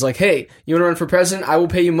Ben and is like, "Hey, you want to run for president? I will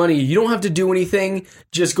pay you money. You don't have to do anything.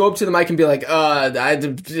 Just go up to the mic and be like,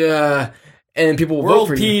 and people will vote World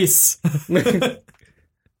for peace. you."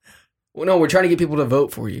 Well, no, we're trying to get people to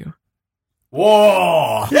vote for you.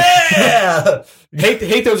 Whoa. Yeah.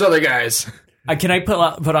 Hate those other guys. Can I put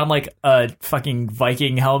on like a fucking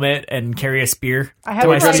Viking helmet and carry a spear? I have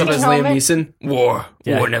Do a I dress up Viking as Liam helmet. Neeson? War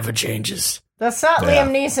Yeah. never changes. That's not Yeah.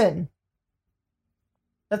 Liam Neeson.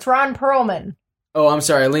 That's Ron Perlman. Oh, I'm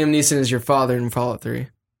sorry. Liam Neeson is your father in Fallout 3.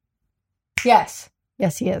 Yes.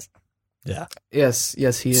 Yes, he is.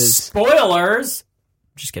 Yes, he is. Spoilers.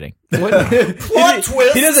 Just kidding. What? Plot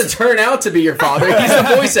twist. He doesn't turn out to be your father. He's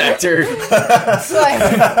the voice actor. It's like,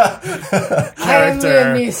 I am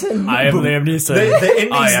Liam Neeson. I am Liam Neeson. The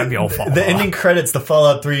endings, I am your father. The ending credits to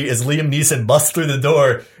Fallout 3 is Liam Neeson busts through the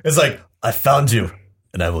door. It's like, I found you,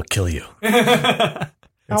 and I will kill you.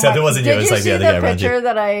 Except it wasn't you. It was like the other guy Did you see the around you. picture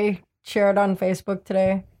that I shared on Facebook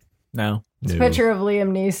today? No. It's a picture of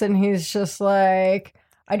Liam Neeson. He's just like,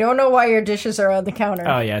 I don't know why your dishes are on the counter.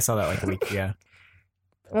 Oh yeah, I saw that like a week ago.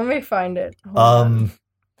 Let me find it. Hold on.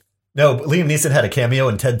 No, but Liam Neeson had a cameo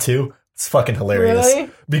in Ted 2. It's fucking hilarious. Really?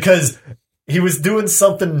 Because he was doing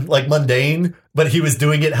something like mundane, but he was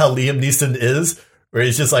doing it how Liam Neeson is, where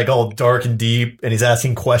he's just like all dark and deep, and he's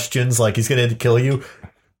asking questions like he's going to kill you.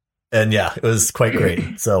 And yeah, it was quite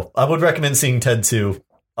great. So I would recommend seeing Ted 2.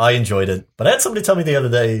 I enjoyed it. But I had somebody tell me the other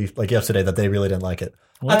day, like yesterday, that they really didn't like it.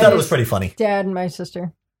 I thought it was pretty funny. Dad and my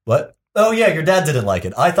sister. What? Oh yeah, your dad didn't like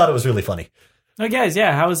it. I thought it was really funny. Oh guys,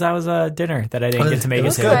 yeah. How was dinner that I didn't get to make It it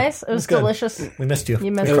was to? good. Nice. It was good. delicious. We missed you. You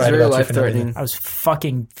missed We It was cried very about you for no life-threatening. reason. I was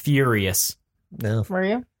fucking furious. No, Were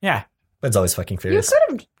you? Yeah, Ben's always fucking You furious. could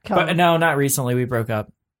have come. but no, not recently. We broke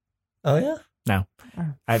up. Oh yeah. No,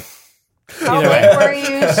 How Either way. late were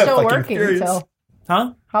you still Fucking working furious. till?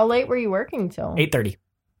 huh? How late were you working till? 8:30.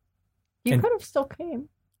 You And- could have still came.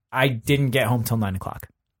 I didn't get home till 9:00.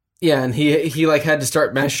 Yeah, and he like had to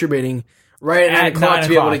start masturbating right at 9 At o'clock 9 to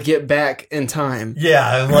be able to o'clock. get back in time.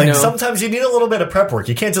 Yeah, and like You know? sometimes you need a little bit of prep work.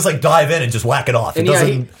 You can't just like dive in and just whack it off. It And yeah,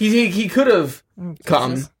 doesn't. he could have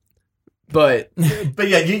come, but But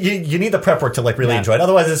yeah, you need the prep work to like really Yeah. enjoy it.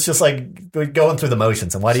 Otherwise, it's just like going through the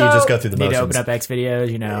motions. And why do you So- just go through the Need motions? to open up X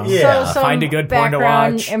videos, you know. Yeah. So some Find a good porn to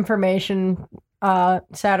background watch. information.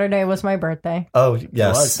 Saturday was my birthday. Oh,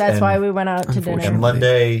 yes. That's and, why we went out to dinner. And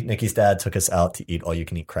Monday, Nikki's dad took us out to eat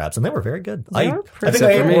all-you-can-eat crabs, and they were very good. They I were think pretty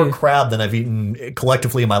I good. ate more crab than I've eaten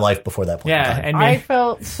collectively in my life before that point in Yeah, time. and I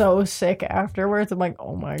felt so sick afterwards. I'm like,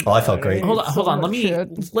 oh my god. Oh, I felt great. hold on, So hold on. Let much me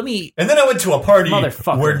shit. And then I went to a party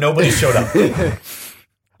Motherfucker. where nobody showed up.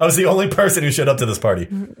 I was the only person who showed up to this party.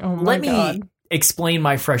 Oh my Let god. me explain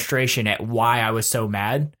my frustration at why I was so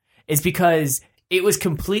mad. It's because it was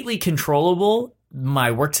completely controllable,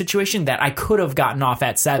 my work situation, that I could have gotten off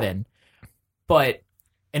at 7. But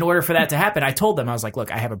in order for that to happen, I told them, I was like,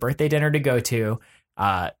 look, I have a birthday dinner to go to.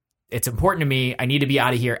 It's important to me. I need to be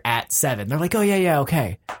out of here at 7. They're like, oh, yeah,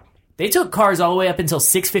 okay. They took cars all the way up until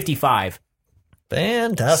 6:55,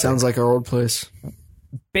 Fantastic. Sounds like our old place.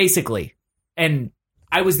 basically. And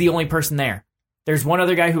I was the only person there. There's one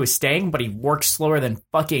other guy who was staying, but he works slower than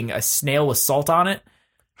fucking a snail with salt on it.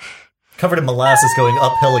 Covered in molasses going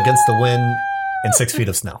uphill against the wind in 6 feet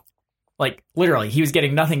of snow. Like, literally, he was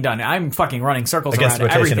getting nothing done. I'm fucking running circles Against around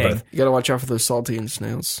the rotation of everything. You gotta watch out for those saltine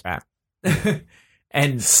snails.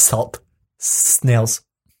 And Salt. Snails.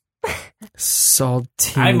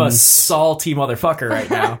 Saltine. I'm a salty motherfucker right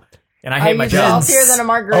now. And I Are hate you my job. saltier than a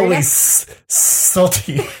margarita? Always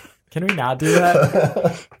salty. Can we not do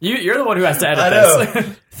that? You're the one who has to edit I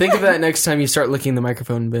this. Think of that next time you start licking the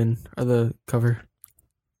microphone bin or the cover.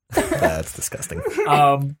 That's disgusting.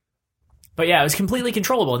 But yeah, it was completely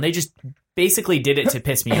controllable, and they just basically did it to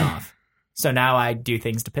piss me off. So now I do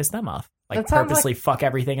things to piss them off. Like That sounds purposely fuck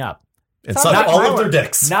everything up. And Sounds suck like all my of their work.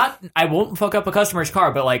 dicks. I won't fuck up a customer's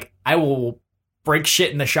car, but like I will break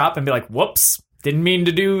shit in the shop and be like, whoops, didn't mean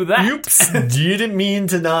to do that. Oops. You didn't mean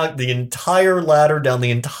to knock the entire ladder down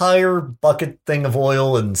the entire bucket thing of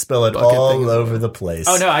oil and spill it Bucket thing all of over the place.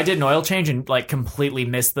 Oh no, I did an oil change and like completely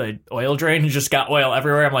missed the oil drain and just got oil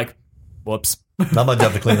everywhere. I'm like, whoops. I'm going to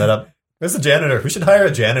have to clean that up. There's a janitor. We should hire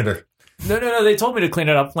a janitor. No, they told me to clean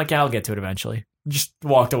it up. I'm like, yeah, I'll get to it eventually. Just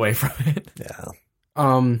walked away from it. Yeah.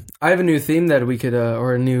 I have a new theme that we could,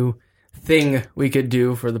 or a new thing we could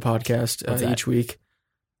do for the podcast What's that? each week.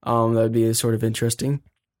 That would be sort of interesting.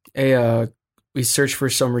 We search for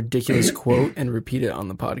some ridiculous quote and repeat it on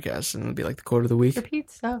the podcast, and it'll be like the quote of the week.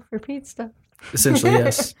 Repeat stuff. Essentially,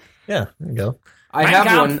 yes. Yeah, there you go. I Mein have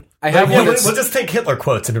Kampf. one. I have Yeah, one. we'll That's, just take Hitler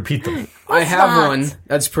quotes and repeat them. I have that? one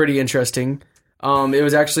that's pretty interesting. It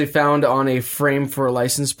was actually found on a frame for a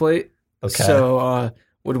license plate. Okay. So,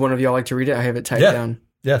 would one of y'all like to read it? I have it typed Yeah. down.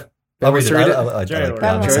 Yeah. I'll read wants it. to read it? I Jared, like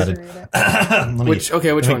Ben I'm wants excited. to read it. Let me- Which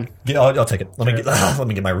one? I'll take it. Let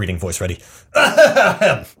me get my reading voice ready.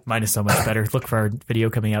 Mine is so much better. Look for our video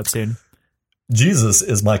coming out soon. Jesus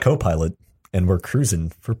is my co-pilot, and we're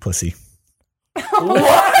cruising for pussy.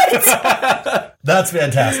 What? That's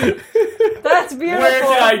fantastic. That's beautiful. Where did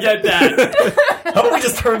I get that? How about we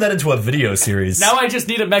just turn that into a video series? Now I just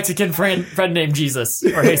need a Mexican friend named Jesus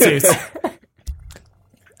or Jesus.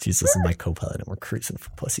 Jesus is my co-pilot, and we're cruising for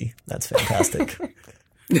pussy. That's fantastic.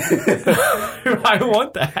 I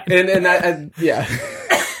want that. And yeah,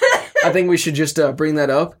 I think we should just bring that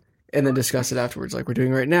up and then discuss it afterwards, like we're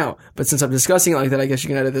doing right now. But since I'm discussing it like that, I guess you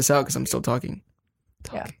can edit this out because I'm still talking.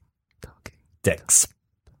 Yeah. Dicks.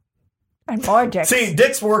 And more dicks. See,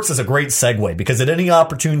 dicks works as a great segue because at any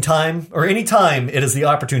opportune time, or any time, it is the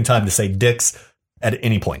opportune time to say dicks at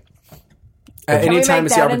any point. At Can we any time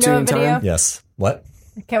make is the that into a opportune time. video? Yes. What?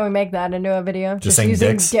 Can we make that into a video? Just saying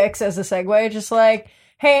using dicks? as a segue. Just like,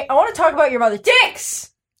 hey, I want to talk about your mother.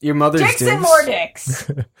 Dicks! Your mother's Dicks dicks. and more dicks.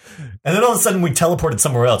 And then all of a sudden we teleported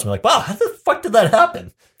somewhere else. We're like, wow, how the fuck did that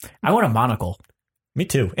happen? I want a monocle. Me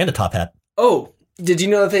too. And a top hat. Oh, did you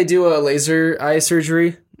know that they do a laser eye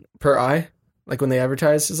surgery per eye? Like when they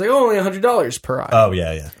advertise, it's like only $100 per eye. Oh,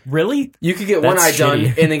 yeah, yeah. Really? You could get one eye That's done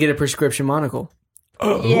shitty. and then get a prescription monocle.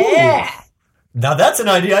 Yeah. Now that's an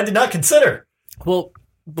idea I did not consider. Well,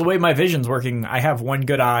 the way my vision's working, I have one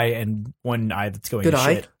good eye and one eye that's going Good to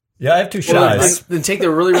eye? shit. Yeah, I have two Well, shies. then take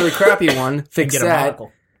the really, really crappy one, fix Get a that.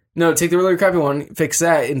 monocle. No, take the really crappy one, fix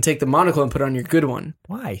that, and take the monocle and put on your good one.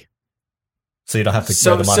 Why? So you don't have to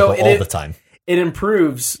So- wear the monocle so all it- the time. It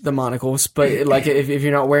improves the monocles, but like if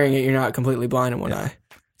you're not wearing it, you're not completely blind in one eye.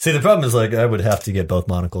 See, the problem is like I would have to get both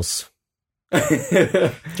monocles.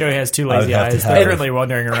 Joey has two I would lazy have to eyes. have They're currently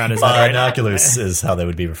wandering around his head right now. Binoculars is how they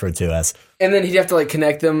would be referred to as. And then he'd have to like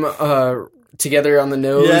connect them together on the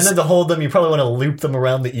nose. Yeah, and then to hold them, you probably want to loop them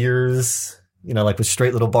around the ears, you know, like with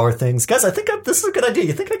straight little bar things. Guys, I think this is a good idea.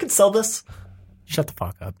 You think I could sell this? Shut the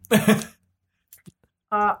fuck up.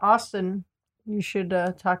 Austin, you should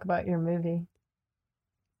talk about your movie.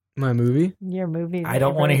 My movie? Your movie. I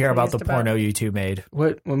don't want to hear about the porno you two made.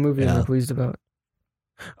 What movie am I Yeah. pleased about?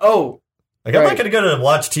 Oh, Like, I'm not going to go to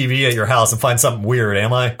watch TV at your house and find something weird,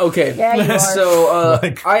 am I? Okay. Yeah, you are. So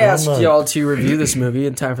Like, I asked I'm not- y'all to review this movie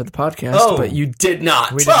in time for the podcast, Oh. but you did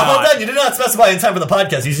not. We did Well, not. then you did not specify in time for the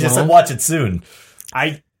podcast. You just said watch it soon.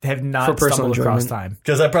 I have not For personal stumbled across enjoyment. time.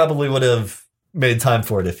 Because I probably would have made time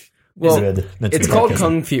for it if Well, you had mentioned It's the called podcast.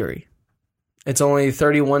 Kung Fury. It's only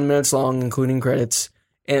 31 minutes long, including credits.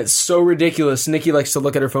 And it's so ridiculous. Nikki likes to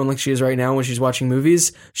look at her phone like she is right now when she's watching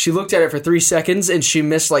movies. She looked at it for 3 seconds and she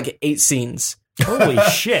missed like 8 scenes. Holy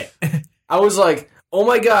shit. I was like, oh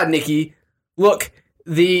my god, Nikki, look,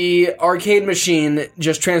 the arcade machine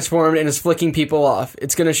just transformed and is flicking people off.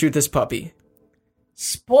 It's going to shoot this puppy.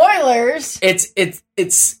 Spoilers. It's that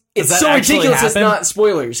so actually ridiculous it's happen? not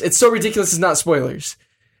spoilers. It's so ridiculous it's not spoilers.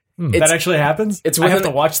 That actually happens? it's I have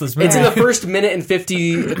within- to watch this movie. It's in the first minute and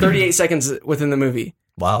 38 seconds within the movie.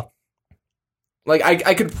 Wow. Like,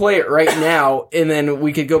 I could play it right now, and then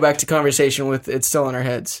we could go back to conversation with it still in our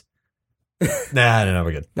heads. Nah, no,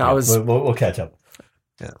 we're good. No, I was- We'll catch up.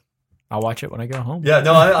 I'll watch it when I go home. Yeah,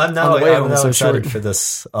 no, I'm now, On the way I'm home, now so excited short. for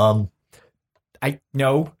this. I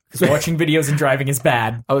know, because watching videos and driving is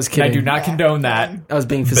bad. I was And kidding. I do not condone that. I was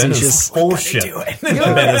being Ben is facetious. full of shit. Do it.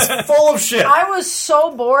 Ben is full of shit. I was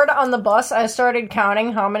so bored on the bus, I started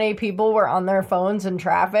counting how many people were on their phones in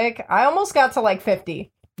traffic. I almost got to like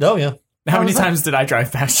 50. Oh, yeah. How many times did I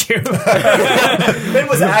drive past you? Ben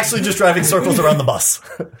was actually just driving circles around the bus.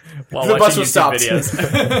 While The bus watching was YouTube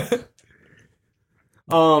stopped.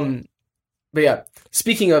 videos. But yeah,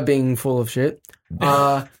 speaking of being full of shit,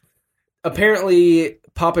 apparently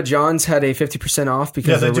Papa John's had a 50% off Yeah,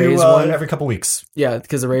 because they the do Rays won. every couple weeks. Yeah,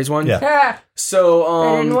 because the Rays won. Yeah. Ah, So,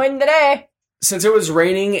 I didn't win today. since it was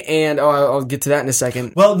raining, and I'll get to that in a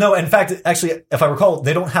second. Well, no, in fact, actually, if I recall,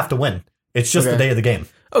 they don't have to win. It's just Okay. the day of the game.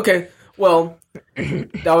 Okay, well,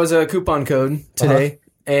 that was a coupon code today,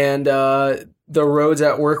 and the roads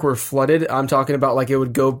at work were flooded. I'm talking about like it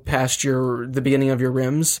would go past the beginning of your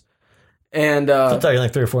rims. And I'll tell you,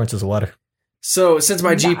 like 3 or 4 inches of water. so since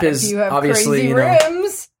my Jeep Not if is you have obviously, crazy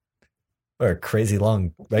rims. Or crazy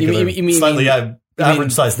long, regular, you mean- slightly mean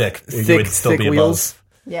average size dick. You thick- would still thick be wheels?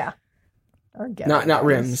 Yeah. Or get Not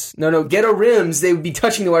rims. No, ghetto rims. They would be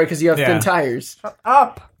touching the water because you have Yeah. thin tires.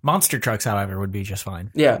 Up. Monster trucks, however, would be just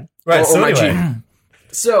fine. Yeah, Right, Or so my anyway. Jeep.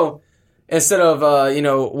 So instead of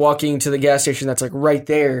walking to the gas station that's like right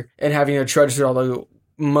there and having to trudge through all the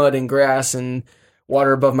mud and grass and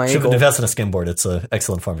water above my Should ankle. invest in a skimboard. It's an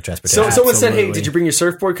excellent form of transportation. So someone said, "Hey, Absolutely. did you bring your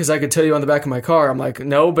surfboard? Because I could tell you on the back of my car." I'm like,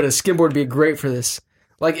 "No, but a skimboard would be great for this."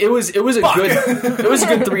 Like it was a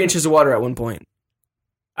good 3 inches of water at one point.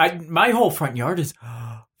 My whole front yard is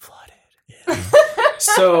flooded.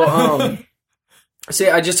 So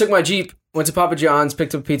yeah, I just took my Jeep, went to Papa John's,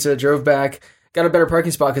 picked up pizza, drove back, got a better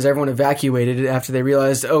parking spot because everyone evacuated it after they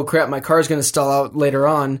realized, oh crap, my car's going to stall out later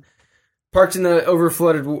on. Parked in the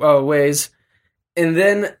overflooded ways, and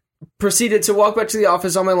then proceeded to walk back to the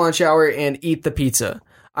office on my lunch hour and eat the pizza.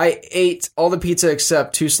 I ate all the pizza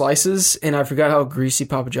except 2 slices, and I forgot how greasy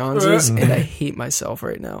Papa John's is, and I hate myself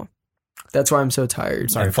right now. That's why I'm so tired.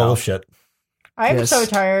 Sorry, full of shit. I'm Yes. so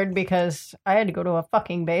tired because I had to go to a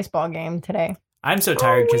fucking baseball game today. I'm so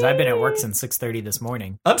tired because I've been at work since 6:30 this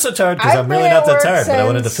morning. I'm so tired because I've I'm really been not at that work tired, but I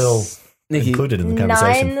wanted to feel since Nikki, included in the 9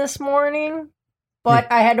 conversation. this morning, but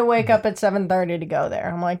I had to wake up at 7:30 to go there.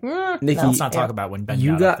 I'm like, Nikki, no. Let's not talk about when Ben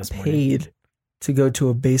you got up got this morning. paid to go to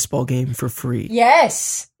a baseball game for free.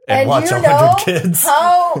 Yes. And watch you 100 know kids.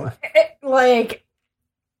 how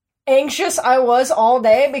anxious I was all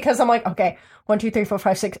day because I'm like, okay, 1, 2, 3, 4,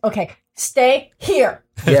 5, 6. Okay, stay here.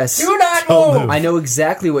 Yes. Do not Don't move. move. I know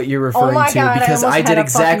exactly what you're referring my to God, I because almost I did had a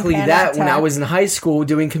exactly fucking that panic when I attack. was in high school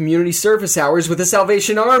doing community service hours with the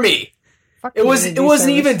Salvation Army. Fuck It wasn't community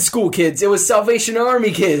service. even school kids. It was Salvation Army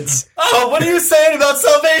kids. Oh, what are you saying about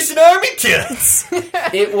Salvation Army kids?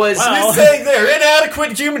 It was You're saying they're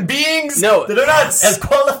inadequate human beings? No. That are not as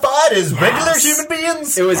qualified as regular human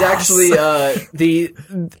beings? It was actually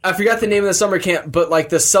I forgot the name of the summer camp, but like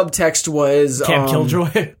the subtext was Camp Killjoy.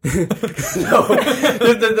 No,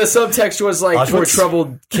 the subtext was like for Auschwitz?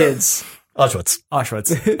 troubled kids. Auschwitz.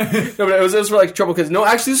 Auschwitz. No, but it was for like troubled kids. No,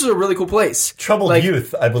 actually, this was a really cool place. Troubled Like-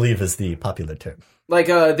 youth, I believe, is the popular term. Like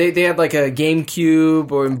they had like a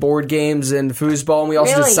GameCube or board games and foosball, and we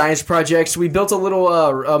also did Really? science projects. We built a little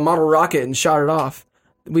a model rocket and shot it off.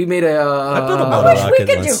 We made a. I built a I model wish we rocket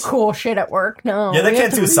could do once. cool shit at work. No. Yeah, they we can't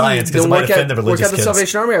have to do read. science because it Then might offend the work religious at the kids.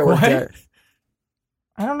 Salvation Army I worked What? at.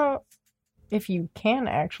 I don't know if you can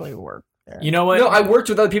actually work there. You know what? No, I worked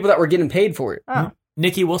with other people that were getting paid for it. Oh.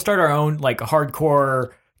 Nikki, we'll start our own like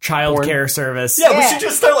hardcore child Porn. care service. Yeah, we Yeah. should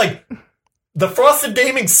just start like The Frosted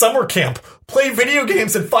Gaming Summer Camp. Play video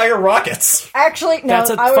games and fire rockets. Actually, no, That's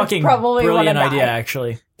a I would fucking probably brilliant wanna idea, die.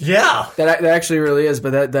 actually. Yeah. That actually really is,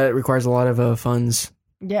 but that requires a lot of funds.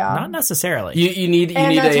 Yeah. Not necessarily. You need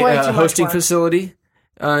And that's way too a much hosting work. facility.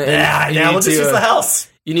 And Yeah, you now need we'll just to, use the house.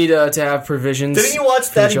 You need to have provisions. Didn't you watch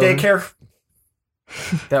for the Daddy children. Daycare?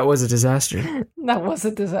 That was a disaster. That was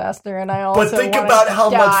a disaster, and I also But think wanna about how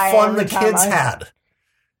much die fun every the time kids I- had.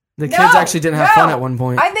 The kids actually didn't have fun at one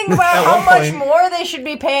point. I think about At how one much point- more they should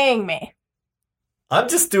be paying me. I'm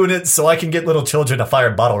just doing it so I can get little children to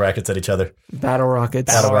fire bottle rockets at each other. Battle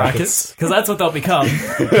rockets. Battle rockets, because that's what they'll become.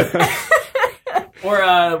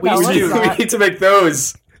 Or we No, used to let's do not. We need to make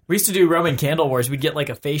those. we used to do Roman candle wars. We'd get like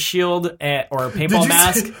a face shield or a paintball you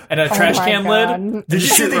mask see- and a trash my can God. lid. Did you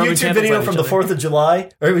see the Roman YouTube candles video at from each the other. 4th of July?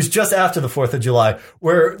 Or it was just after the 4th of July,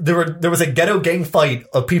 where there was a ghetto gang fight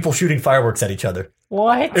of people shooting fireworks at each other.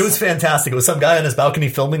 What? It was fantastic. It was some guy on his balcony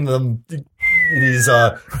filming them, these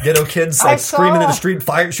ghetto kids I like screaming in the saw.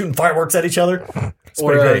 street, shooting fireworks at each other. It's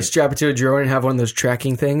Or pretty great. strap it to a drone and have one of those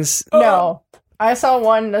tracking things. No. I saw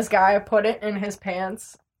one, this guy put it in his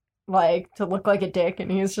pants, like, to look like a dick, and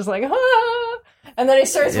he was just like, ah! And then he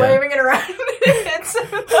starts Yeah. waving it around. It's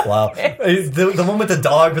Wow. The one with the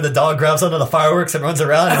dog, where the dog grabs onto the fireworks and runs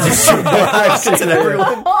around and just shoots rockets at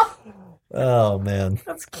everyone. Oh, man.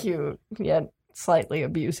 That's cute, yet slightly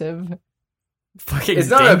abusive. Fucking It's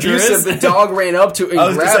not dangerous. abusive. The dog ran up to it I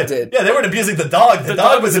and was gonna grabbed say, it. yeah, they weren't abusing the dog. The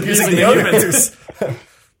dog was abusing the humans. owners.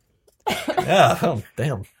 Yeah. Oh,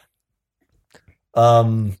 damn.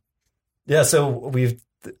 Yeah. So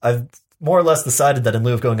I've more or less decided that in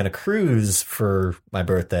lieu of going on a cruise for my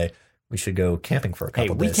birthday, we should go camping for a Hey,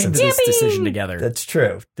 couple we days. came to since- this decision together. That's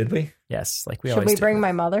true. Did we? Yes, like we Should always we do. bring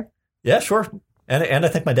my mother? Yeah, sure. And I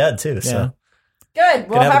think my dad too. Yeah. So Good.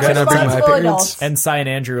 We'll I have have a good- can I bring my responsible parents? adults. And Cy and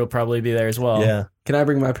Andrew will probably be there as well. yeah, Can I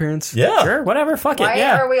bring my parents? yeah. Sure, whatever, fuck it, Why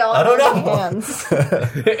yeah. are we all I don't holding know. hands?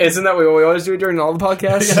 Isn't that what we always do during all the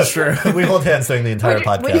podcasts? Yeah, sure. We hold hands during the entire We do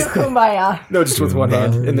podcast. kumbaya No, just with one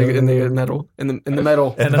hand in the metal in the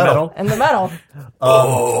metal. In the middle. in the metal.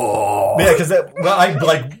 Yeah, because I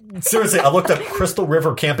like seriously. I looked up Crystal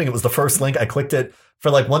River camping. It was the first link. I clicked it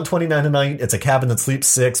for like $129 a night. It's a cabin that sleeps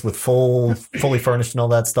 6 with fully furnished and all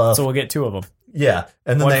that stuff. So we'll get two of them. Yeah,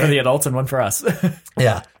 and then One for the adults and one for us.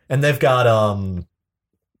 yeah, and they've got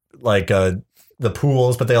the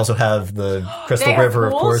pools, but they also have the Crystal They have River,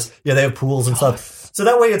 of pools? course. Yeah, they have pools and stuff. So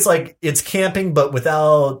that way, it's like it's camping, but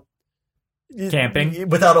without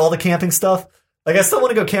without all the camping stuff. Like I still want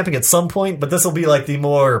to go camping at some point, but this will be like the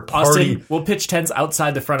more party. Austin, we'll pitch tents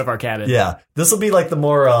outside the front of our cabin. Yeah, this will be like the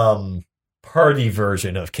more party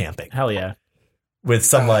version of camping Hell yeah. with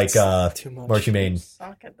some like too much. more humane.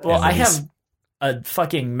 Well, I Enemies. have a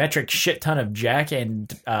fucking metric shit ton of Jack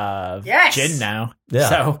and Yes! gin now. Yeah.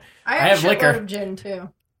 So I have have a liquor. shitload of gin too.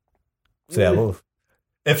 So yeah, well,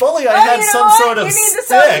 if only I Oh, had you know some what? sort of You need to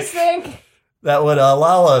sell this stick thing. that would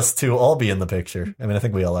allow us to all be in the picture. I mean, I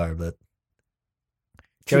think we all are, but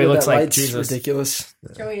Joey looks That like light's Jesus. ridiculous.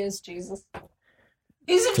 Joey is Jesus.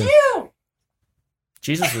 He's a Jew.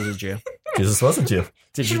 Jesus was a Jew. Jesus wasn't you.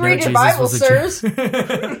 Did You you know read your Jesus Bible, was a sirs. Jew?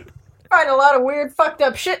 Find a lot of weird, fucked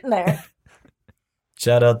up shit in there.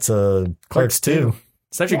 Shout out to Clerks 2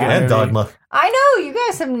 Such a good and movie. Dogma. I know you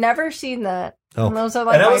guys have never seen that. Oh. And those are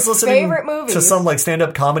like And I my was listening favorite movies. to some like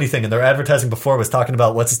stand-up comedy thing, and their advertising before was talking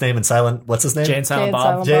about what's his name in Silent. What's his name? Jay and Silent Jay and Bob.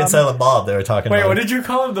 Silent Jay and Bob. Silent Bob. They were talking Wait, about. what did you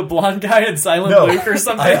call him? The blonde guy in Silent No, Luke or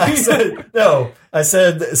something? I said no. I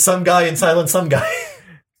said some guy in Silent some guy.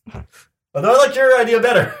 Although I like your idea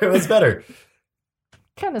better. It was better.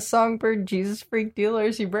 kind of songbird Jesus freak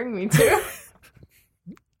dealers you bring me to.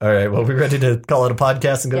 All right. Well, we ready to call it a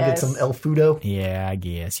podcast and go Yes. get some El Fudo? Yeah, I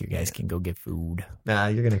guess you guys can go get food. Nah,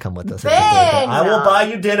 you're gonna come with us. Ben! I will buy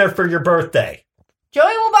you dinner for your birthday.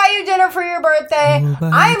 Joey will buy you dinner for your birthday.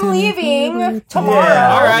 I'm leaving tomorrow.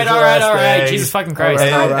 Yeah. All right, It's all your right, last all right. day. Jesus fucking Christ.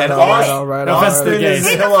 And- and No offense to the gays.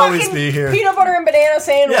 Eat the He'll always fucking be here. peanut butter and banana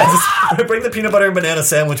sandwich. Yeah, just bring the peanut butter and banana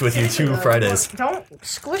sandwich with you 2 Fridays. Don't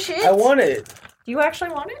squish it. I want it. Do you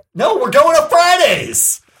actually want it? No, we're going to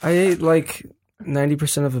Fridays. I ate like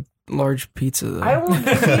 90% of a large pizza. Though. I will give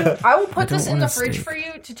you. I will put don't this in the want a fridge steak. for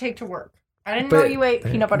you to take to work. I didn't But- know you ate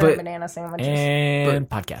peanut butter and but- banana sandwiches. And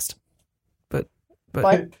podcast.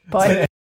 But